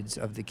needs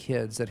of the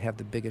kids that have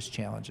the biggest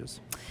challenges.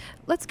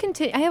 Let's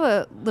continue. I have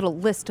a little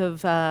list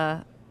of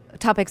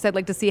topics I'd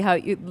like to see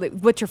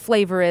what your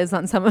flavor is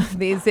on some of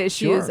these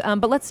issues. Sure.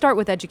 But let's start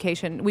with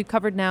education. We've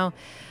covered now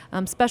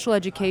special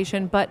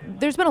education, but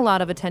there's been a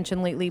lot of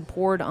attention lately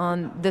poured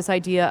on this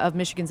idea of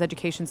Michigan's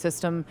education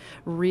system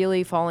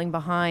really falling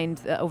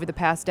behind over the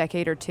past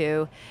decade or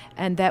two,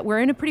 and that we're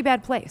in a pretty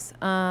bad place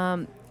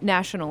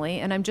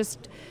nationally. And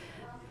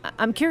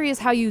I'm curious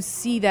how you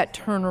see that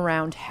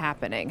turnaround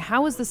happening.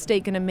 How is the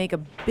state going to make a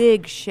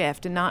big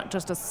shift and not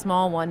just a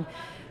small one?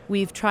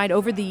 We've tried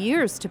over the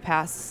years to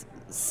pass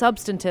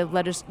substantive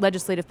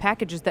legislative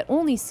packages that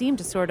only seem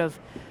to sort of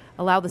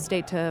allow the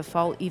state to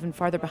fall even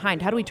farther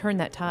behind. How do we turn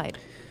that tide?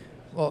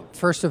 Well,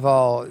 first of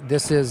all,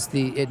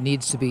 it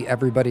needs to be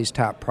everybody's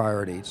top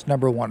priority. It's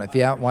number one. If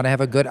you want to have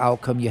a good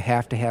outcome, you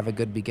have to have a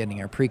good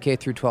beginning. Our pre-K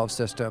through 12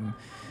 system,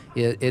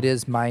 it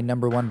is my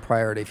number one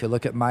priority. If you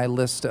look at my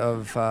list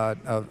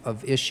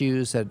of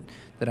issues that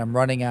I'm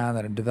running on,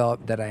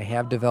 that I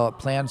have developed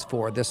plans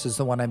for, this is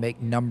the one I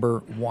make number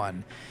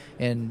one.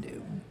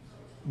 And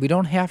we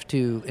don't have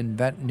to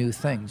invent new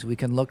things. We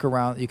can look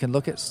around. You can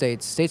look at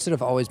states that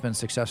have always been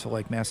successful,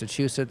 like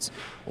Massachusetts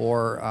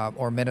or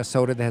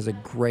Minnesota, that has a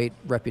great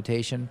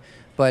reputation.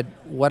 But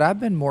what I've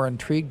been more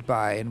intrigued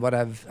by, and what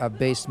I've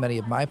based many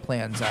of my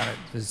plans on,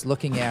 is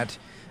looking at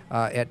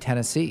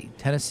Tennessee.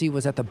 Tennessee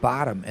was at the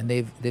bottom, and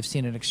they've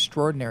seen an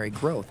extraordinary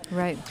growth.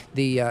 Right.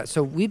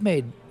 So we've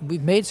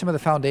made some of the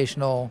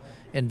foundational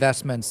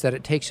investments that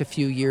it takes a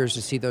few years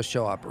to see those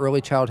show up. Early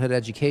childhood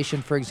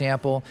education, for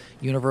example,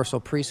 universal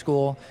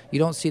preschool. You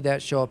don't see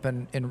that show up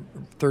in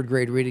third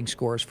grade reading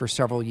scores for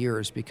several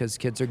years because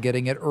kids are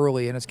getting it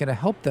early, and it's going to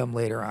help them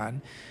later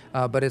on.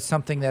 But it's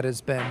something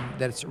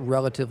that's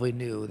relatively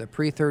new. The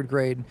pre-third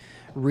grade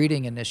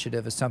reading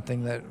initiative is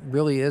something that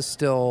really is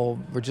still,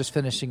 we're just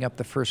finishing up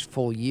the first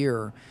full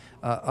year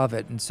of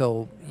it, and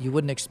so you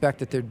wouldn't expect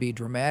that there'd be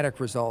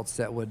dramatic results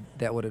that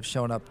would have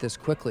shown up this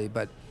quickly.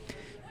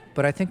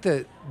 But I think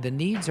the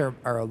needs are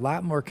a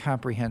lot more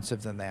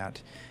comprehensive than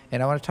that.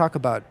 And I want to talk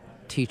about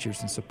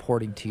teachers and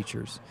supporting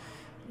teachers.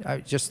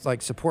 Just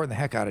like supporting the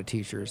heck out of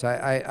teachers.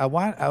 I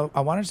want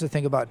us to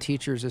think about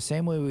teachers the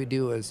same way we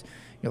do as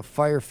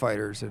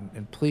firefighters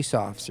and police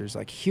officers,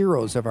 like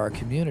heroes of our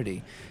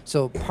community.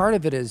 So part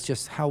of it is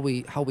just how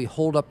we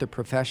hold up the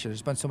profession.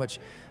 There's been so much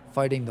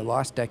fighting the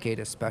last decade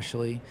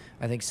especially,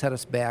 I think, set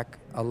us back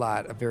a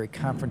lot, a very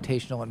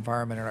confrontational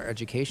environment in our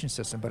education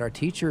system. But our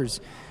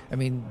teachers,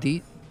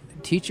 the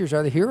teachers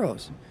are the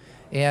heroes,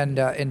 and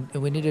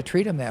we need to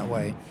treat them that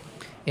way.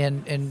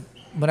 And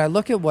when I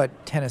look at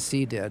what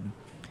Tennessee did,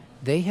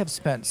 they have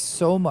spent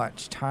so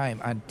much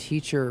time on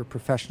teacher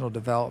professional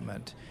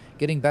development,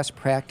 getting best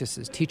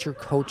practices, teacher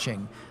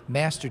coaching,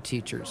 master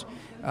teachers,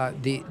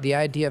 the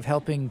idea of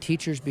helping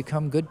teachers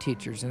become good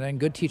teachers, and then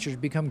good teachers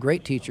become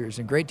great teachers,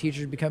 and great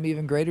teachers become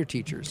even greater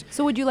teachers.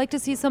 So would you like to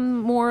see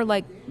some more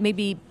like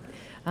maybe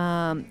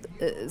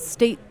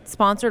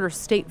state-sponsored or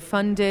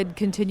state-funded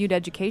continued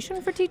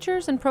education for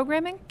teachers and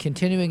programming?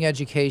 Continuing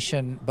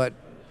education, but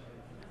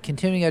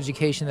continuing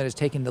education that is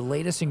taking the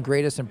latest and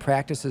greatest in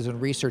practices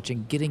and research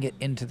and getting it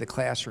into the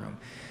classroom.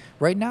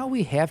 Right now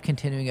we have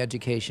continuing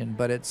education,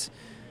 but it's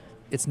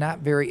not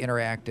very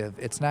interactive.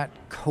 It's not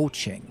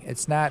coaching.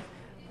 It's not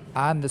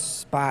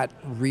on-the-spot,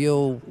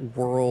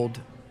 real-world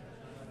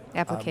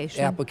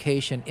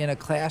application in a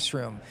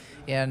classroom.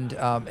 And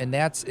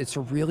it's a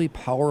really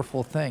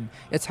powerful thing.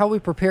 It's how we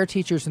prepare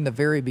teachers in the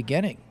very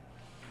beginning.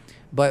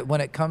 But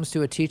when it comes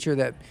to a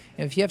teacher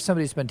if you have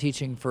somebody who's been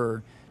teaching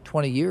for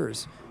 20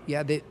 years,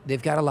 yeah,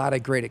 they've got a lot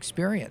of great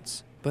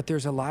experience, but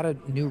there's a lot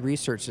of new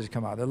research that's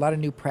come out. There are a lot of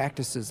new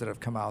practices that have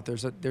come out. There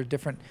are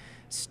different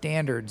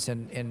standards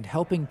and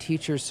helping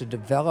teachers to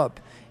develop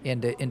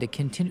and to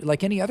continue,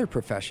 like any other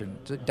profession.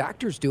 So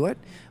doctors do it.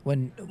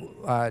 When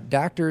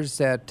doctors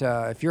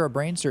if you're a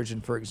brain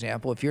surgeon, for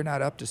example, if you're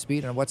not up to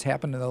speed on what's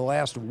happened in the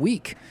last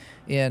week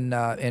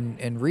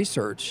in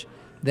research,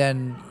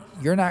 then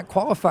you're not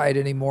qualified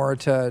anymore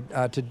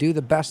to do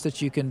the best that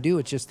you can do.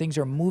 It's just things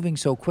are moving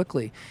so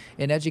quickly.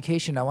 In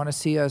education, I want to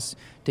see us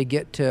to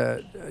get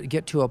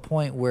to a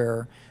point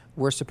where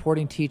we're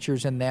supporting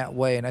teachers in that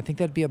way, and I think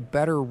that'd be a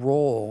better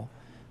role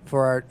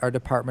for our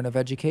Department of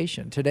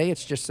Education. Today,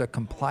 it's just a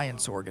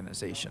compliance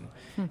organization,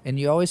 and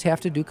you always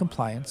have to do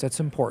compliance. That's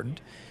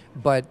important,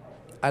 but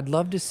I'd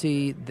love to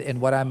see,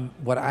 and what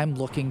I'm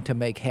looking to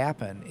make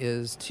happen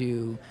is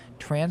to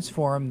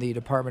transform the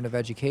Department of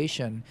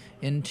Education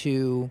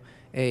into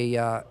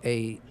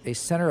a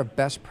center of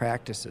best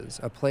practices,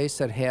 a place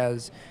that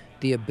has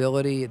the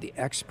ability, the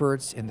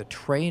experts, and the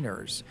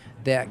trainers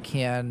that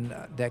can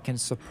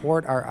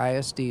support our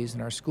ISDs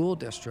and our school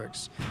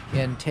districts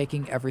in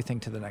taking everything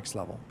to the next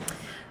level.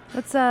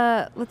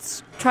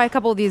 Let's try a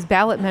couple of these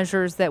ballot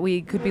measures that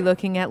we could be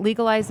looking at.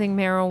 Legalizing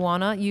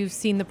marijuana. You've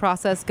seen the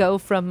process go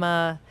from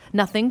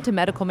nothing to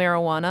medical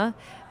marijuana.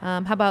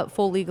 How about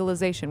full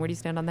legalization? Where do you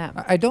stand on that?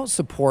 I don't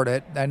support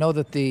it. I know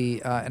that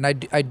and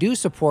I do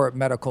support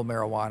medical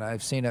marijuana.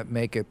 I've seen it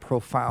make a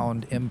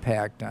profound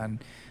impact on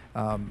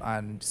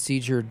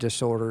seizure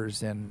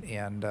disorders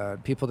and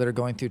people that are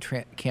going through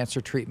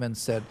cancer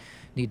treatments that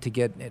need to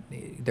get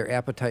their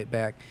appetite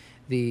back,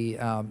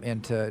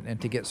 and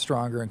to get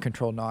stronger and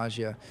control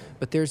nausea.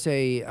 But there's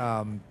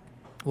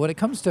when it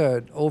comes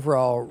to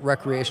overall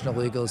recreational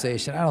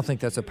legalization, I don't think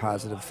that's a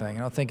positive thing.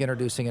 I don't think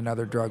introducing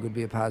another drug would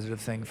be a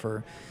positive thing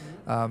for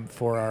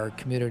our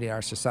community and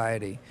our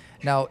society.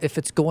 Now, if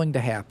it's going to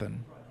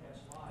happen,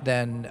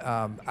 then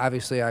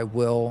obviously I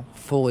will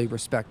fully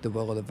respect the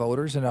will of the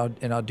voters, and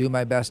I'll do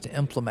my best to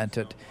implement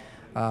it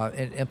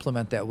and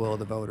implement that will of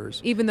the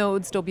voters. Even though it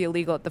would still be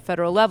illegal at the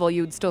federal level,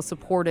 you would still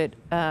support it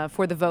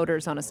for the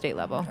voters on a state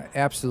level.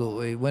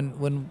 Absolutely.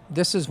 When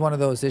this is one of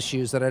those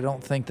issues that I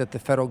don't think that the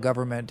federal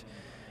government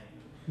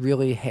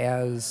really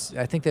has.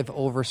 I think they've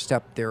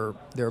overstepped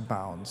their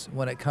bounds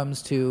when it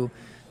comes to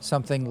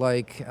something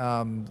like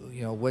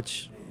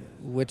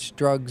which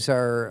drugs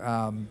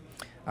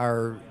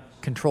are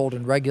controlled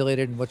and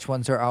regulated and which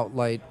ones are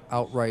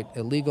outright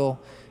illegal.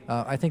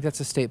 I think that's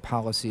a state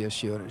policy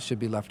issue, and it should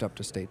be left up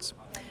to states.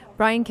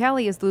 Brian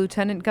Calley is the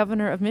Lieutenant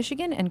Governor of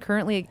Michigan and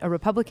currently a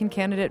Republican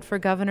candidate for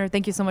governor.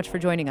 Thank you so much for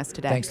joining us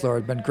today. Thanks, Laura.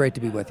 It's been great to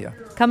be with you.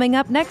 Coming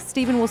up next,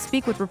 Stephen will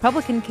speak with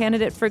Republican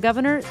candidate for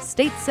governor,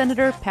 State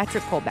Senator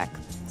Patrick Colbeck.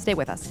 Stay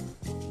with us.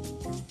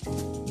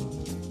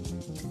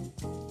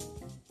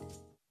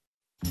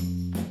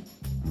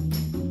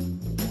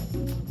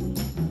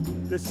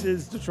 This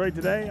is Detroit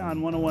Today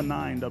on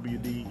 101.9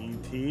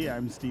 WDET.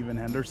 I'm Stephen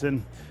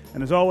Henderson.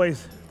 And as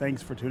always,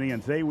 thanks for tuning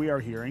in. Today we are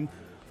hearing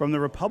from the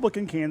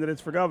Republican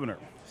candidates for governor.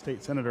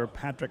 State Senator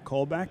Patrick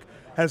Colbeck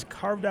has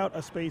carved out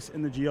a space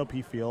in the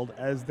GOP field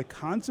as the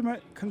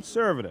consummate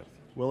conservative,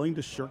 willing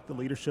to shirk the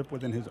leadership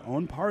within his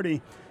own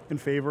party in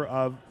favor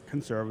of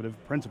conservative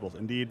principles.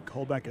 Indeed,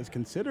 Colbeck is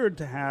considered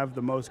to have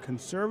the most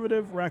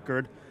conservative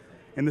record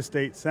in the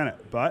state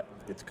Senate, but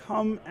it's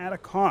come at a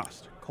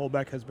cost.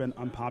 Colbeck has been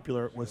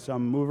unpopular with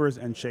some movers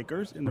and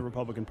shakers in the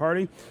Republican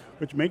Party,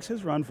 which makes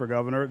his run for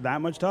governor that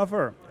much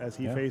tougher as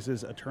he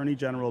faces Attorney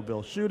General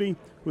Bill Schuette,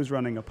 who's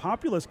running a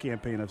populist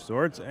campaign of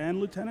sorts, and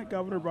Lieutenant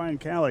Governor Brian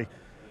Calley,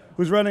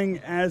 who's running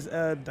as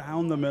a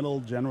down-the-middle,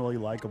 generally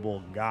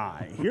likable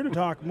guy. Here to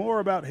talk more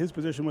about his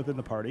position within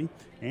the party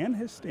and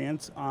his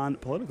stance on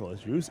political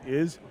issues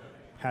is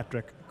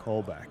Patrick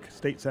Colbeck,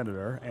 state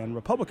senator and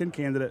Republican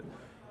candidate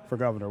for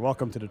Governor.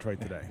 Welcome to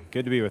Detroit Today.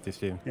 Good to be with you,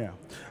 Steve.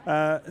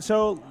 Yeah.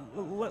 So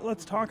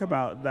let's talk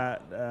about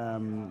that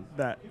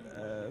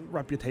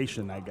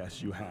reputation, I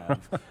guess you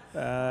have.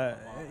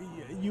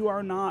 You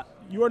are not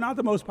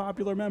the most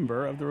popular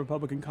member of the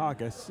Republican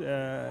caucus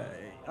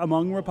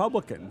among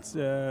Republicans.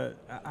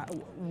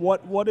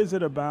 What is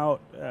it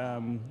about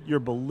your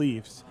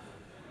beliefs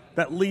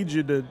that leads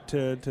you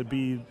to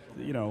be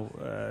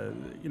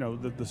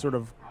the sort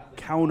of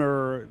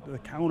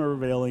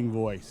countervailing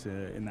voice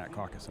in that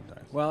caucus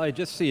sometimes? Well,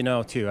 just so you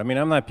know, too, I mean,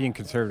 I'm not being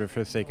conservative for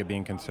the sake of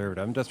being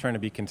conservative. I'm just trying to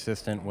be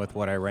consistent with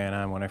what I ran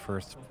on when I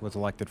first was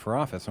elected for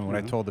office and what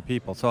I told the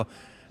people. So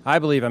I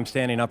believe I'm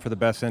standing up for the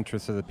best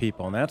interests of the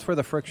people, and that's where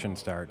the friction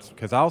starts,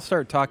 because I'll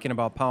start talking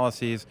about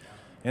policies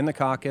in the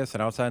caucus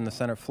and outside in the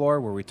Senate floor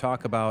where we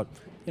talk about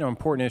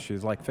important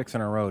issues like fixing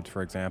our roads,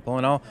 for example,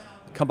 and I'll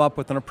come up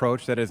with an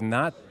approach that is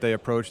not the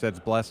approach that's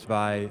blessed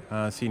by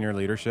senior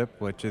leadership,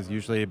 which is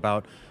usually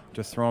about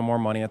just throwing more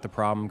money at the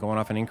problem, going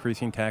off and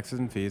increasing taxes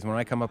and fees. When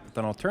I come up with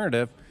an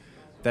alternative,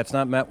 that's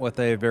not met with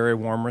a very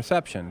warm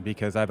reception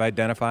because I've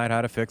identified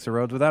how to fix the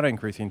roads without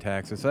increasing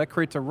taxes. So that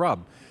creates a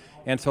rub.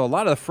 And so a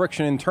lot of the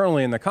friction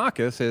internally in the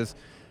caucus is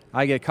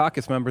I get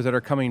caucus members that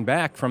are coming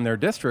back from their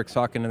districts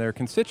talking to their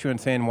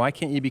constituents saying, why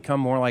can't you become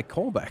more like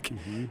Colbeck?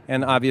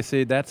 And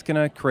obviously that's going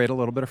to create a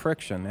little bit of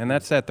friction. And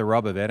that's at the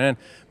rub of it. And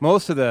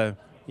most of the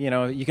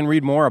you can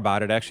read more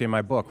about it actually in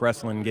my book,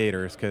 Wrestling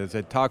Gators, because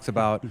it talks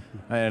about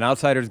an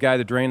outsider's guide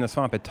to drain the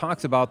swamp. It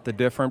talks about the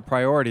different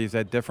priorities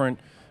that different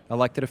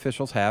elected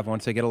officials have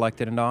once they get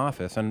elected into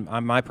office. And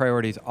my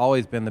priority has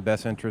always been the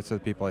best interests of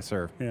the people I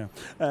serve. Yeah.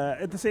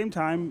 At the same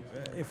time,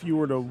 if you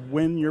were to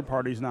win your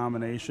party's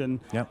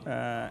nomination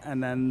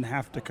and then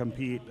have to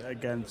compete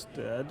against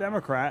a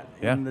Democrat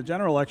in the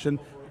general election,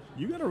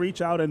 you got to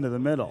reach out into the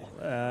middle.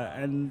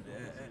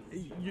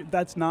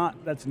 That's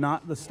not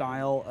the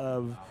style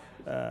of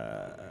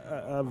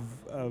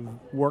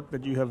work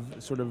that you have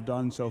sort of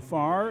done so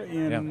far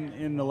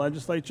in the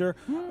legislature.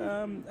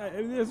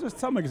 There's just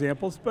some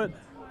examples, but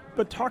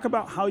talk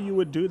about how you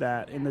would do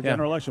that in the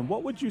general election.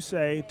 What would you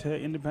say to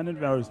independent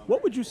voters?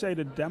 What would you say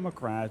to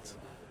Democrats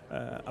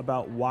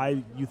about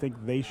why you think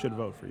they should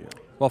vote for you?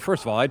 Well,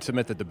 first of all, I'd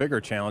submit that the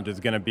bigger challenge is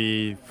going to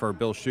be for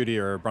Bill Schuette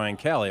or Brian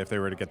Calley if they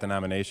were to get the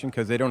nomination,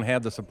 because they don't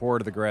have the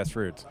support of the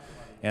grassroots.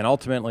 And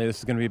ultimately, this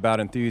is going to be about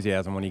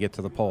enthusiasm when you get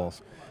to the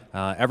polls.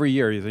 Every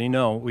year, as you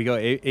know, we go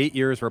 8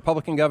 years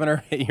Republican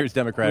governor, 8 years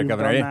Democratic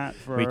governor.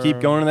 We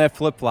keep going to that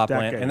flip-flop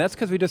land, and that's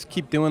because we just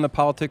keep doing the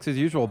politics as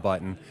usual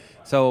button.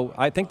 So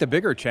I think the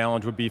bigger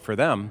challenge would be for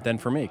them than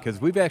for me, because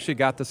we've actually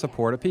got the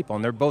support of people,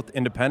 and they're both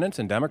independents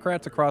and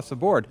Democrats across the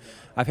board.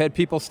 I've had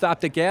people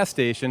stopped at gas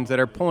stations that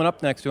are pulling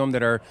up next to them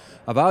that are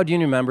avowed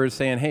union members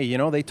saying, hey,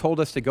 they told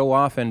us to go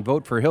off and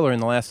vote for Hillary in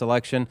the last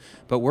election,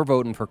 but we're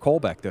voting for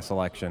Colbeck this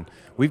election.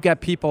 We've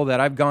got people that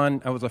I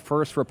was the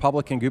first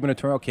Republican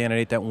gubernatorial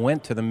candidate that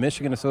went to the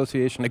Michigan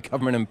Association of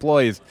Government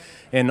Employees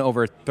in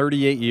over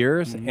 38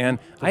 years, and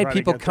I had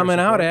people coming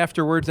out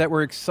afterwards that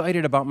were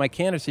excited about my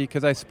candidacy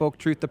because I spoke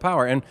truth to power.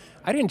 And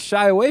I didn't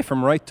shy away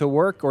from right to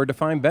work or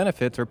defined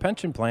benefits or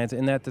pension plans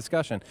in that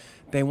discussion.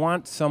 They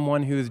want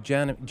someone who's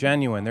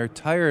genuine. They're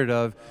tired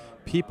of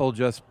people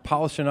just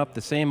polishing up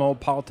the same old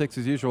politics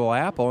as usual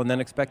apple and then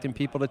expecting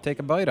people to take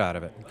a bite out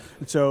of it.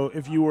 So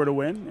if you were to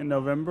win in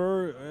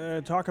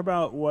November, talk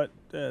about what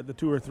the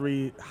 2 or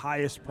 3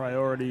 highest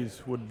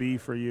priorities would be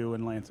for you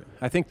in Lansing.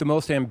 I think the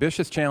most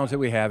ambitious challenge that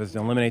we have is to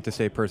eliminate the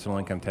state personal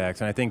income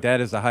tax, and I think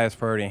that is the highest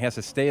priority and has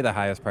to stay the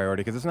highest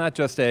priority because it's not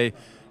just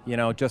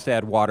just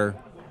add water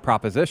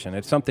proposition.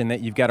 It's something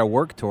that you've got to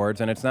work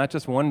towards, and it's not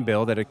just one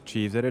bill that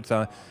achieves it. It's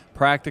a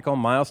practical,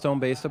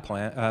 milestone-based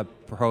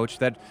approach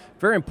that's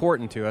very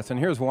important to us, and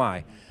here's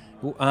why.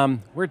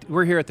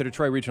 We're here at the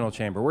Detroit Regional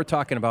Chamber. We're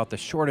talking about the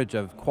shortage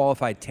of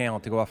qualified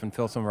talent to go off and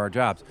fill some of our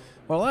jobs.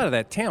 Well, a lot of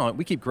that talent,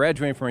 we keep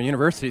graduating from our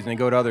universities and they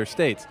go to other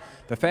states.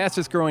 The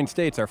fastest growing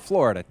states are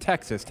Florida,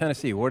 Texas,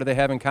 Tennessee. What do they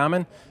have in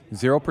common?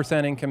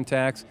 0% income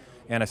tax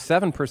and a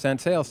 7%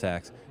 sales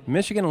tax.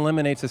 Michigan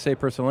eliminates the state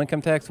personal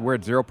income tax. We're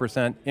at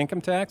 0%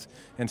 income tax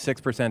and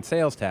 6%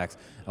 sales tax.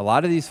 A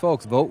lot of these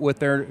folks vote with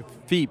their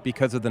feet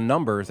because of the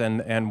numbers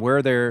and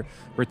where they're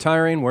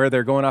retiring, where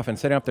they're going off and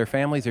setting up their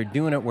families. They're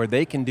doing it where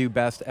they can do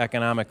best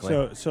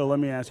economically. So let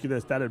me ask you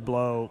this. That'd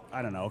blow,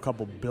 a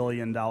couple $1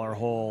 billion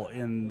hole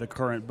in the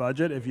current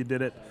budget if you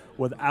did it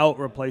without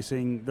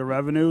replacing the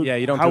revenue. Yeah,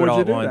 you don't do it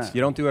all at once.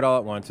 You don't do it all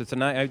at once.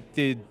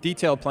 The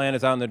detailed plan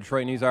is out in the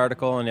Detroit News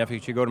article, and if you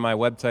should go to my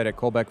website at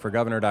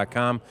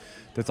colbeckforgovernor.com,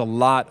 there's a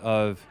lot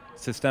of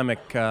systemic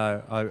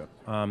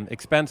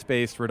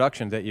expense-based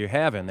reductions that you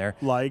have in there.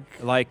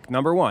 Like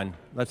number one,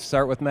 let's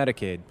start with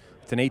Medicaid.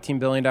 It's an $18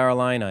 billion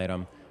line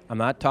item. I'm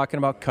not talking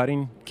about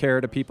cutting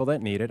care to people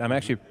that need it. I'm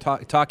actually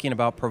talking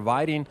about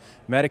providing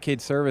Medicaid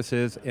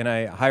services in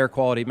a higher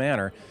quality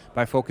manner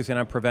by focusing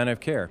on preventive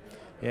care.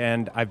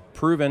 And I've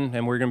proven,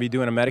 and we're going to be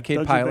doing a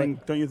Medicaid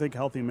pilot. Don't you think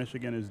Healthy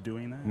Michigan is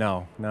doing that?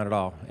 No, not at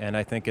all. And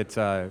I think it's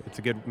a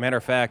good matter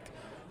of fact.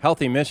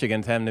 Healthy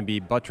Michigan's having to be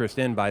buttressed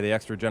in by the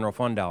extra general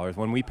fund dollars.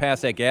 When we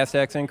pass that gas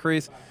tax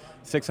increase,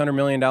 $600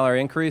 million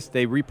increase,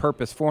 they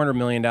repurpose $400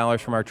 million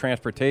from our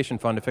transportation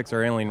fund to fix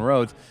our ailing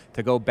roads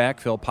to go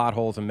backfill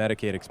potholes and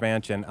Medicaid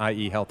expansion,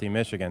 i.e. Healthy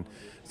Michigan.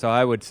 So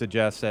I would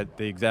suggest that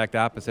the exact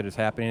opposite is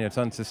happening. It's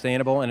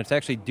unsustainable, and it's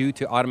actually due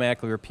to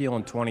automatically repeal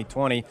in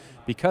 2020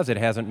 because it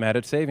hasn't met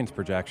its savings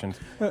projections.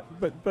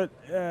 But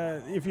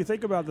if you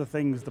think about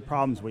the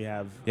problems we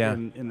have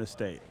in the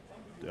state,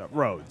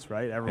 roads,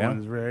 right? Everyone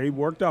is very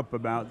worked up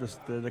about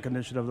the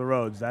condition of the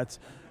roads. That's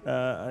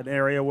an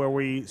area where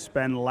we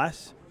spend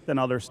less than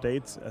other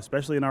states,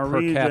 especially in our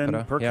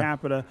region, per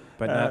capita.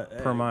 But not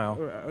per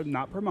mile.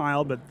 Not per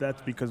mile, but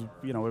that's because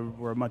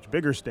we're a much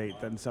bigger state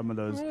than some of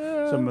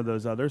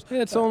those others.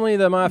 It's only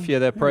the mafia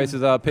that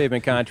prices out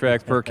pavement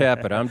contracts per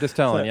capita. I'm just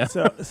telling you.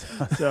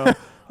 So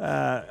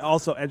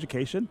also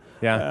education.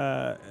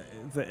 Yeah.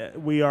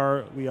 We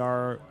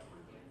are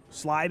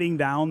sliding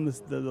down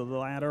the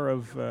ladder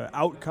of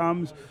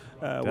outcomes.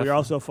 We're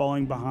also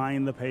falling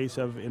behind the pace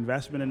of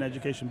investment in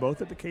education,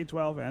 both at the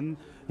K-12 and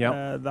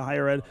the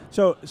higher ed.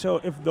 So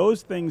if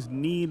those things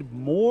need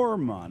more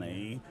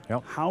money,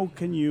 how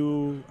can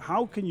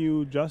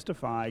you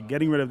justify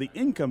getting rid of the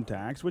income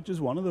tax, which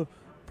is one of the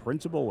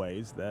principal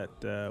ways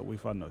that we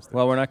fund those things?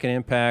 Well, we're not going to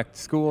impact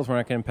schools. We're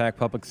not going to impact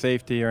public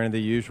safety or any of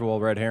the usual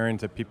red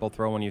herrings that people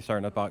throw when you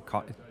start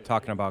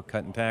talking about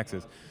cutting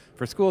taxes.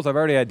 For schools, I've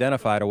already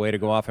identified a way to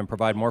go off and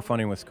provide more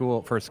funding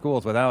for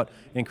schools without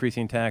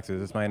increasing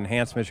taxes. It's my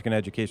Enhanced Michigan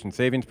Education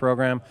Savings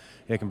Program.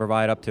 It can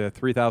provide up to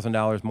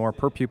 $3,000 more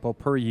per pupil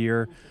per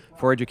year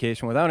for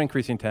education without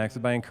increasing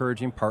taxes by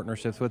encouraging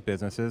partnerships with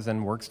businesses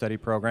and work-study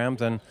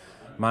programs and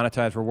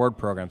monetized reward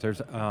programs. There's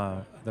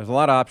a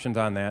lot of options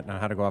on that and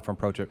how to go off and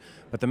approach it.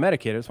 But the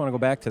Medicaid, I just want to go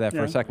back to that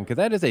for a second, because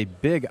that is a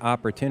big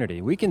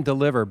opportunity. We can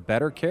deliver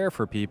better care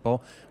for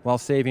people while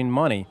saving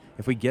money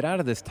if we get out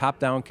of this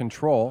top-down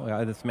control,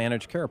 this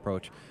managed care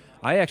approach.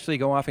 I actually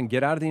go off and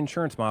get out of the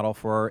insurance model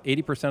for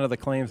 80% of the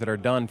claims that are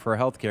done for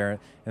health care,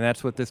 and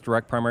that's what this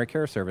direct primary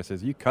care service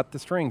is. You cut the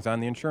strings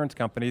on the insurance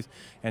companies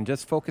and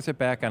just focus it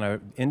back on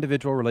an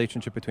individual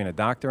relationship between a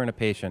doctor and a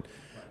patient.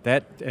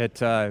 That it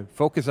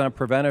focuses on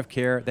preventive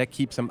care. That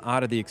keeps them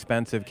out of the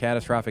expensive,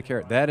 catastrophic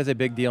care. That is a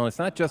big deal, and it's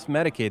not just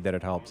Medicaid that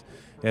it helps.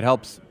 It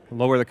helps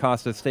lower the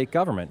cost of state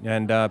government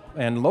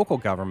and local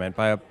government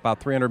by about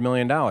 $300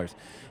 million.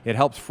 It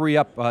helps free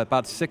up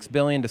about $6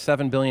 billion to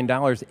 $7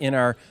 billion in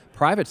our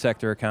private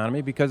sector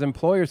economy because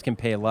employers can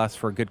pay less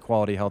for good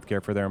quality health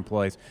care for their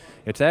employees.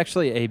 It's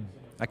actually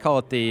I call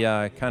it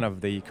the kind of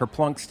the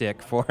kerplunk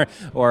stick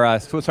or a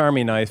Swiss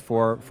Army knife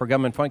for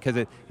government funding, because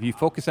if you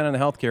focus in on the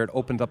healthcare, it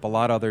opens up a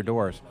lot of other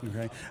doors.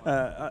 Okay.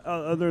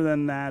 Other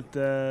than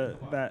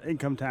that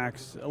income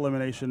tax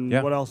elimination,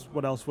 what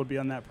else would be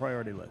on that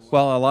priority list?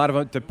 Well, a lot of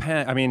it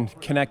depends. I mean,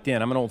 connect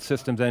in. I'm an old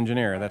systems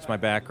engineer. That's my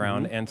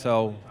background. And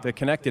so the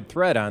connected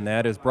thread on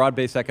that is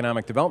broad-based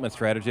economic development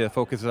strategy that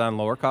focuses on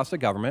lower cost of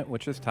government,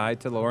 which is tied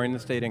to lowering the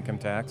state income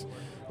tax,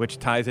 which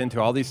ties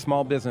into all these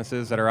small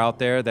businesses that are out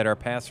there that are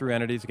pass-through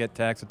entities that get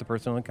taxed at the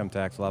personal income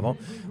tax level.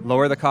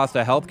 Lower the cost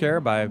of health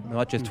care by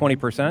much as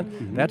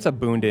 20%. That's a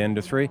boon to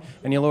industry.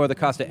 And you lower the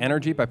cost of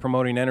energy by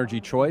promoting energy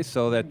choice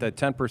so that the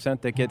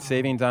 10% that gets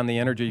savings on the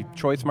energy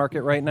choice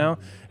market right now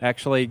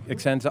actually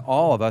extends to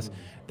all of us.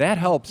 That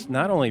helps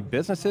not only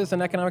businesses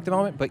and economic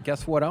development, but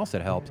guess what else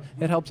it helps?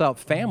 It helps out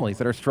families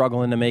that are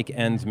struggling to make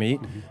ends meet.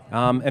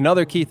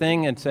 Another key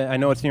thing, and I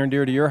know it's near and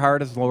dear to your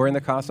heart, is lowering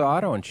the cost of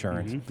auto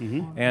insurance.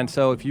 And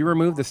so if you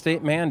remove the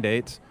state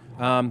mandates,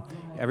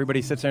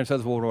 everybody sits there and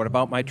says, well, what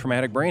about my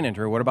traumatic brain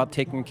injury? What about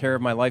taking care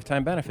of my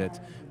lifetime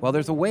benefits? Well,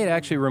 there's a way to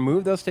actually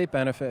remove those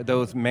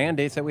those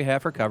mandates that we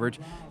have for coverage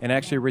and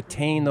actually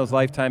retain those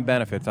lifetime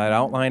benefits. I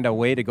outlined a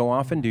way to go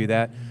off and do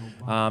that.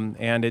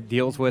 And it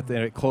deals with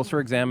a closer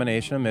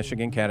examination of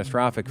Michigan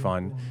Catastrophic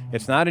Fund.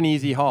 It's not an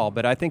easy haul,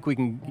 but I think we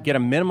can get a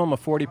minimum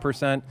of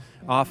 40%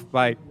 off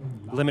by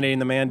eliminating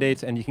the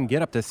mandates, and you can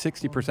get up to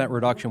 60%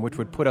 reduction, which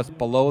would put us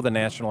below the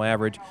national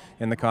average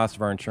in the cost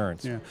of our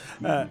insurance.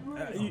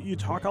 You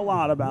talk a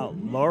lot about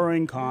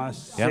lowering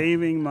costs,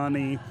 saving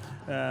money,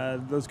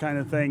 those kind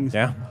of things.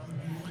 Yeah,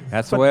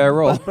 that's the way I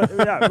roll.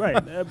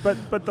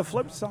 But the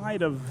flip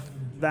side of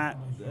that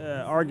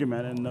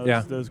argument and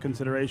those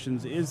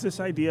considerations is this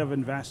idea of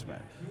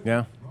investment.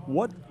 Yeah.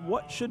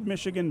 What should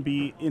Michigan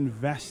be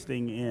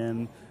investing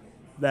in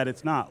that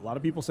it's not? A lot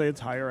of people say it's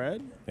higher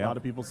ed. A lot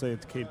of people say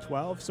it's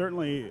K-12.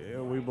 Certainly,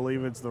 we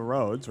believe it's the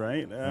roads,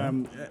 right?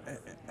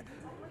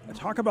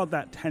 Talk about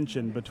that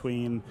tension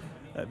between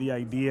the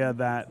idea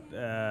that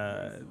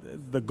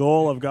the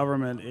goal of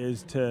government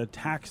is to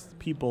tax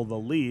people the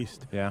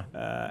least,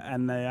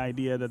 and the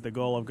idea that the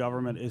goal of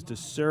government is to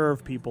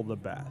serve people the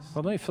best.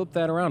 Well, let me flip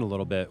that around a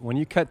little bit. When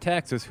you cut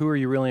taxes, who are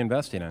you really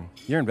investing in?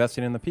 You're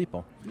investing in the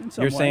people.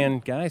 You're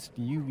saying, guys,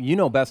 you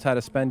know best how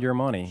to spend your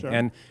money. Sure.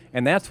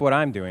 And that's what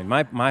I'm doing.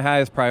 My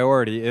highest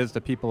priority is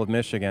the people of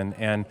Michigan,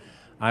 and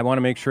I want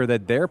to make sure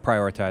that they're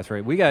prioritized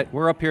right.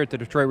 We're up here at the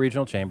Detroit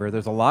Regional Chamber.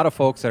 There's a lot of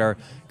folks that are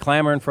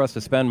clamoring for us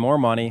to spend more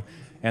money,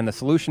 and the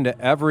solution to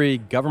every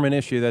government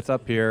issue that's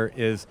up here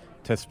is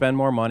to spend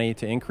more money,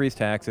 to increase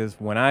taxes.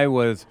 When I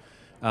was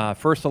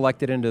first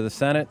elected into the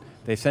Senate,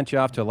 they sent you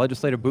off to a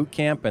legislative boot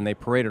camp, and they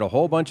paraded a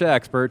whole bunch of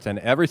experts, and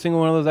every single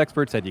one of those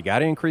experts said, you got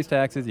to increase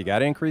taxes, you got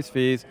to increase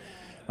fees.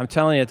 I'm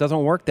telling you, it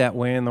doesn't work that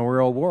way in the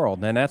real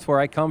world, and that's where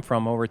I come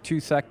from, over 2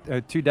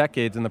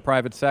 decades in the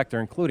private sector,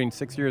 including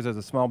 6 years as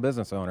a small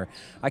business owner.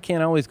 I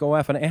can't always go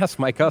off and ask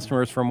my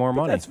customers for more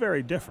money. That's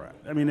very different.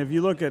 I mean, if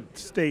you look at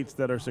states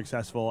that are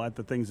successful at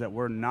the things that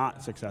we're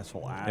not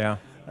successful at,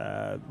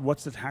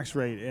 what's the tax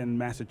rate in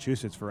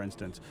Massachusetts, for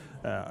instance?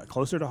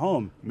 Closer to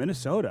home,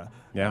 Minnesota,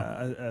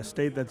 a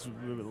state that's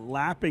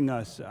lapping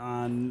us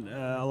on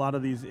a lot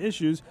of these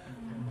issues.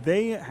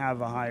 They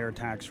have a higher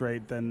tax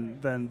rate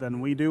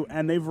than we do,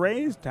 and they've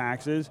raised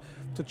taxes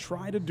to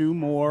try to do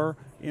more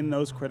in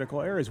those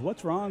critical areas.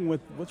 What's wrong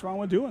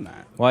with doing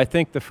that? Well, I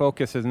think the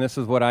focus is, and this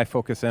is what I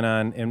focus in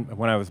on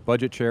when I was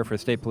budget chair for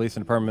State Police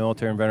and Department of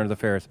Military and Veterans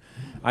Affairs.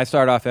 I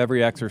start off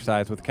every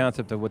exercise with the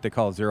concept of what they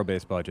call a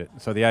zero-based budget.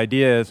 So the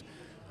idea is,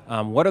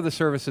 what are the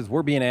services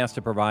we're being asked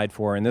to provide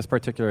for in this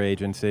particular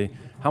agency?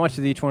 How much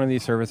does each one of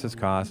these services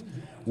cost?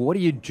 What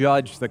do you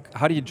judge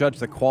how do you judge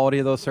the quality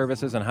of those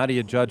services, and how do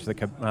you judge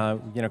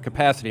the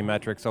capacity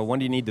metrics? So when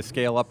do you need to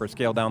scale up or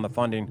scale down the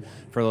funding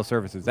for those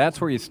services?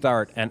 That's where you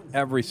start in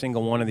every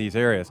single one of these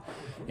areas.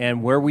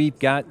 And where we've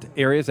got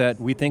areas that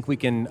we think we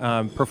can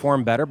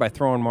perform better by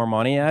throwing more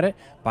money at it,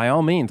 by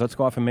all means, let's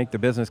go off and make the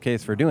business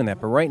case for doing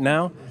that. But right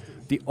now,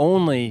 the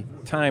only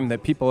time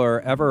that people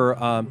are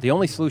ever, the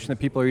only solution that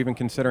people are even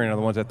considering are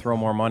the ones that throw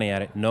more money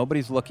at it.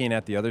 Nobody's looking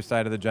at the other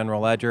side of the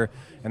general ledger,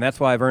 and that's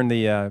why I've earned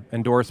the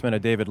endorsement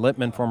of David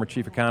Lippman, former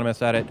chief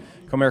economist at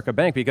Comerica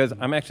Bank, because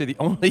I'm actually the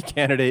only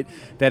candidate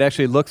that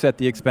actually looks at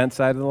the expense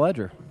side of the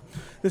ledger.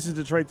 This is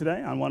Detroit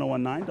Today on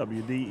 101.9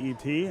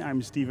 WDET.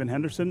 I'm Stephen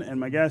Henderson, and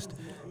my guest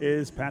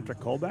is Patrick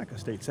Colbeck, a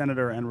state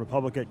senator and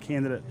Republican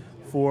candidate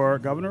for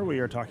governor. We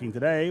are talking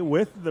today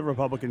with the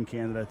Republican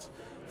candidates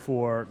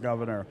for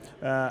governor.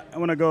 I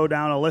want to go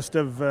down a list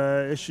of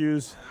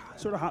issues,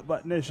 sort of hot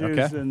button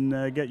issues,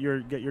 and get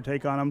your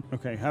take on them.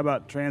 Okay, how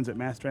about transit,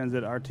 mass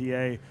transit,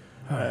 RTA?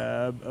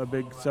 A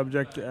big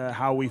subject.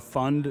 How we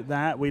fund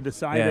that. We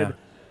decided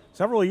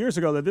several years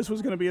ago that this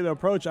was going to be the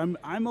approach. I'm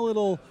a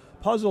little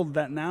puzzled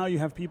that now you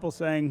have people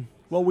saying,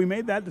 well, we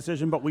made that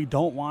decision, but we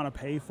don't want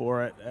to pay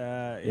for it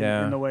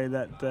in the way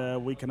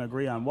that we can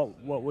agree on.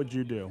 What would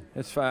you do?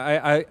 It's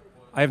fine.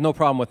 I have no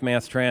problem with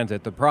mass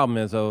transit. The problem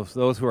is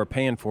those who are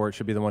paying for it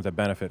should be the ones that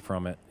benefit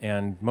from it.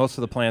 And most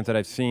of the plans that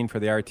I've seen for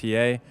the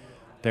RTA,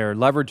 they're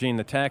leveraging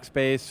the tax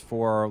base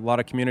for a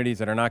lot of communities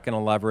that are not going to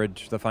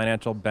leverage the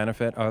financial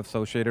benefit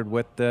associated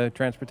with the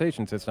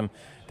transportation system.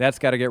 That's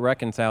got to get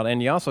reconciled.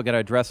 And you also got to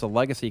address the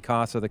legacy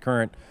costs of the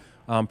current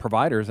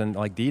providers and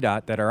like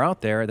DDOT that are out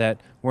there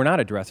that we're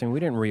not addressing. We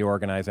didn't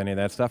reorganize any of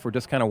that stuff. We're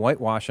just kind of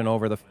whitewashing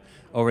over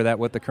that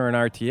with the current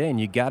RTA. And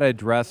you got to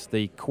address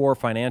the core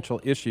financial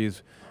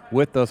issues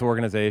with those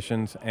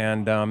organizations,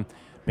 and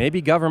maybe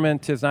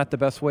government is not the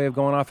best way of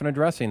going off and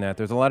addressing that.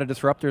 There's a lot of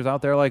disruptors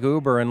out there like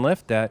Uber and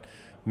Lyft that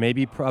may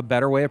be a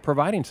better way of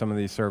providing some of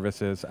these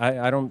services.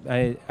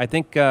 I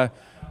think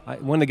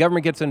when the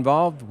government gets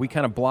involved, we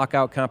kind of block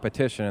out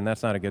competition, and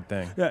that's not a good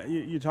thing. Yeah,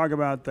 you talk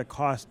about the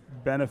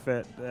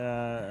cost-benefit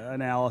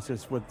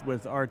analysis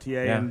with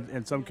RTA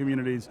and some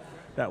communities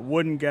that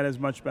wouldn't get as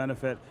much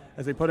benefit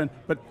as they put in.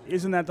 But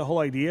isn't that the whole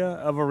idea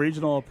of a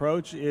regional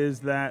approach, is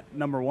that,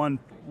 number one,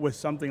 with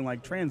something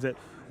like transit,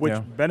 which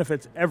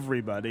benefits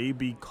everybody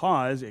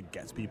because it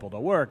gets people to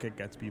work, it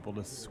gets people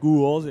to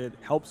schools, it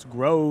helps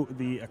grow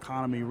the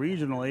economy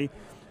regionally,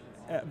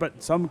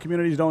 but some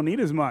communities don't need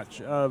as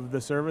much of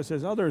the service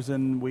as others,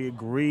 and we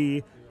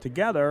agree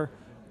together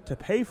to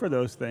pay for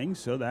those things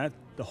so that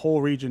the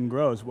whole region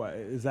grows.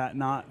 Is that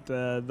not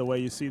the way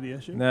you see the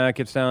issue? No, it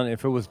gets down,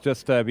 if it was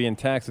just being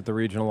taxed at the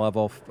regional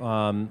level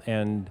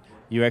and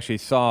you actually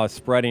saw a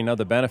spreading of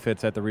the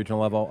benefits at the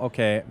regional level,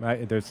 okay,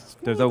 they're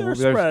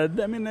spread.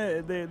 I mean,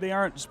 they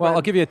aren't spread. Well,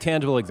 I'll give you a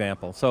tangible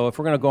example. So if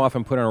we're going to go off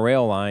and put in a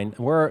rail line,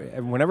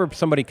 whenever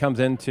somebody comes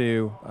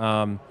into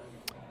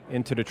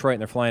Detroit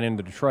and they're flying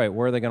into Detroit,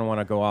 where are they going to want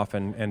to go off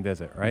and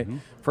visit, right? Mm-hmm.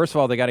 First of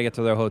all, they got to get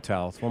to their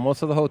hotels. Well,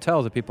 most of the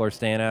hotels that people are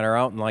staying at are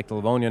out in like the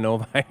Livonia,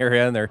 Novi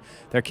area, and they're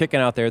kicking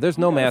out there. There's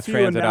no mass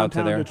transit out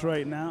to there.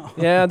 Detroit now.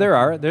 Yeah, there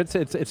are.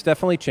 It's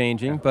definitely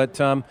changing, but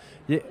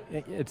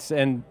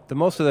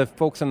most of the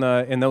folks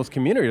in those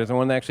communities are the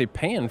ones actually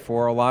paying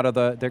for a lot of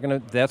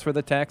that's where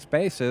the tax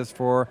base is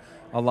for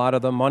a lot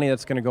of the money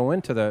that's going to go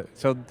into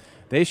so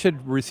they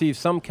should receive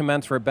some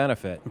commensurate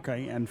benefit.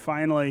 Okay, and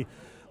finally,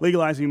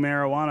 legalizing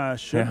marijuana.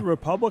 Should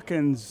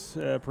Republicans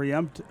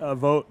preempt a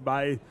vote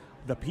by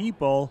the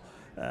people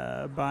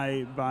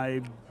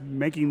by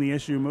making the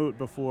issue moot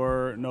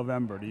before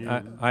November?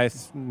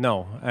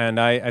 No, and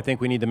I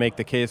think we need to make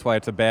the case why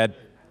it's a bad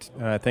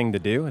thing to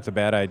do. It's a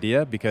bad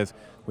idea because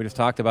we just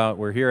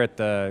we're here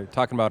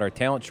talking about our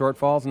talent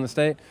shortfalls in the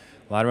state.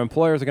 A lot of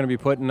employers are going to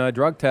be putting a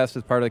drug test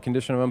as part of the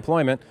condition of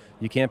employment.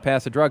 You can't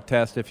pass a drug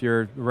test if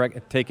you're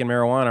taking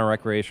marijuana on a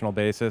recreational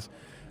basis.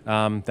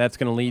 That's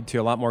going to lead to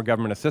a lot more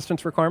government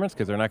assistance requirements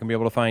because they're not going to be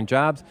able to find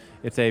jobs.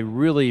 It's a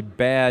really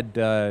bad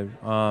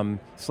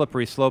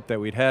slippery slope that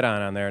we'd head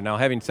on there. Now,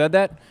 having said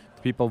that,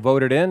 the people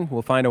voted in.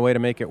 We'll find a way to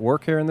make it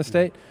work here in the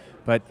state.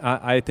 But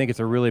I think it's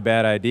a really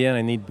bad idea,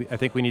 and I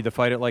think we need to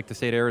fight it like the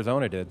state of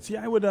Arizona did. See,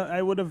 I would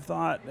have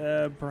thought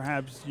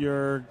perhaps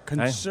your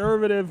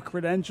conservative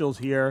credentials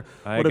here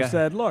would have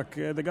said, look,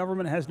 the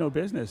government has no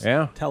business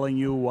telling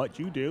you what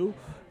you do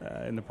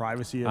in the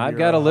privacy of I've your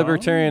got a home,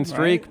 libertarian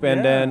streak, right?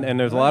 and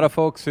there's a lot of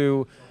folks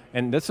who,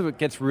 and this is what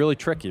gets really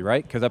tricky,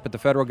 right? Because up at the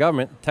federal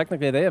government,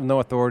 technically they have no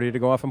authority to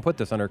go off and put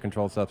this under a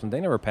controlled substance.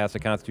 They never passed a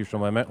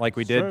constitutional amendment like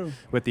we did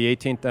with the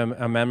 18th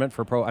Amendment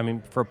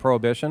for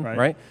prohibition,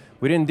 right?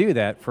 We didn't do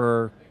that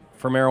for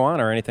marijuana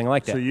or anything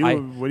like that. So you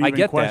would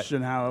even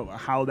question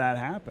how that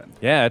happened.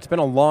 Yeah, it's been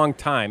a long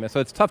time, so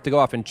it's tough to go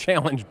off and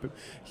challenge,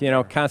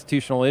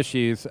 constitutional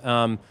issues.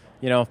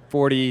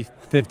 40,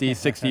 50,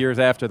 60 years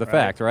after the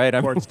fact, right?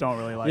 Courts don't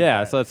really like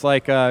that. So it's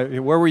like,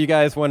 where were you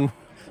guys when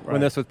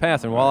this was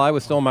passing? Well, I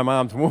was still in my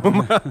mom's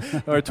womb,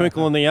 or a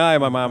twinkle in the eye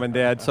of my mom and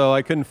dad, so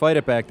I couldn't fight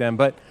it back then.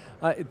 But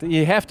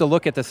you have to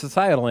look at the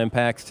societal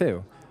impacts,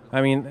 too.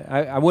 I mean,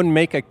 I wouldn't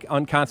make an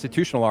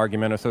unconstitutional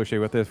argument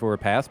associated with this if it were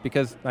passed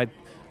because I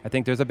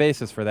think there's a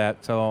basis for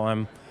that.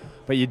 So,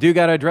 but you do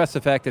got to address the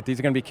fact that these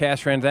are going to be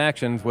cash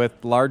transactions with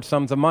large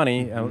sums of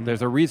money.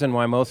 There's a reason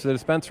why most of the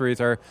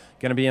dispensaries are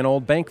going to be in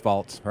old bank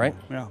vaults, right?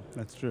 Yeah,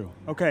 that's true.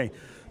 Okay,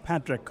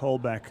 Patrick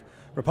Colbeck,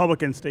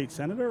 Republican state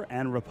senator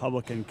and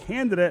Republican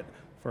candidate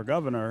for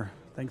governor.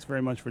 Thanks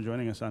very much for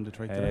joining us on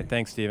Detroit Today.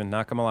 Thanks, Stephen.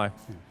 Knock 'em alive.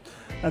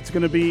 That's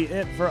going to be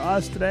it for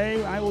us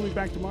today. I will be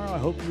back tomorrow. I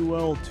hope you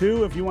will,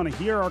 too. If you want to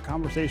hear our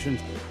conversations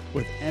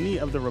with any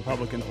of the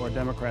Republican or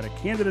Democratic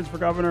candidates for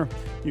governor,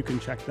 you can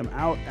check them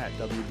out at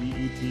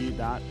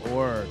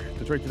WDET.org.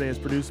 Detroit Today is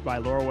produced by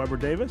Laura Weber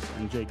Davis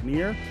and Jake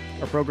Neer.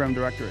 Our program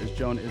director is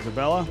Joan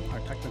Isabella. Our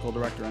technical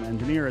director and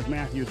engineer is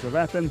Matthew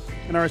Trevethan.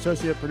 And our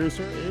associate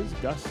producer is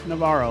Gus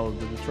Navarro.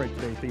 The Detroit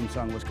Today theme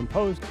song was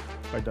composed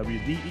by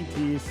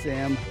WDET's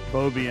Sam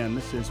Bobian.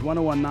 This is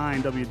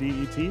 101.9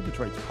 WDET,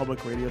 Detroit's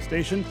public radio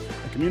station,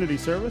 a community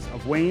service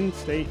of Wayne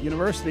State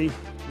University.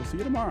 We'll see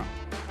you tomorrow.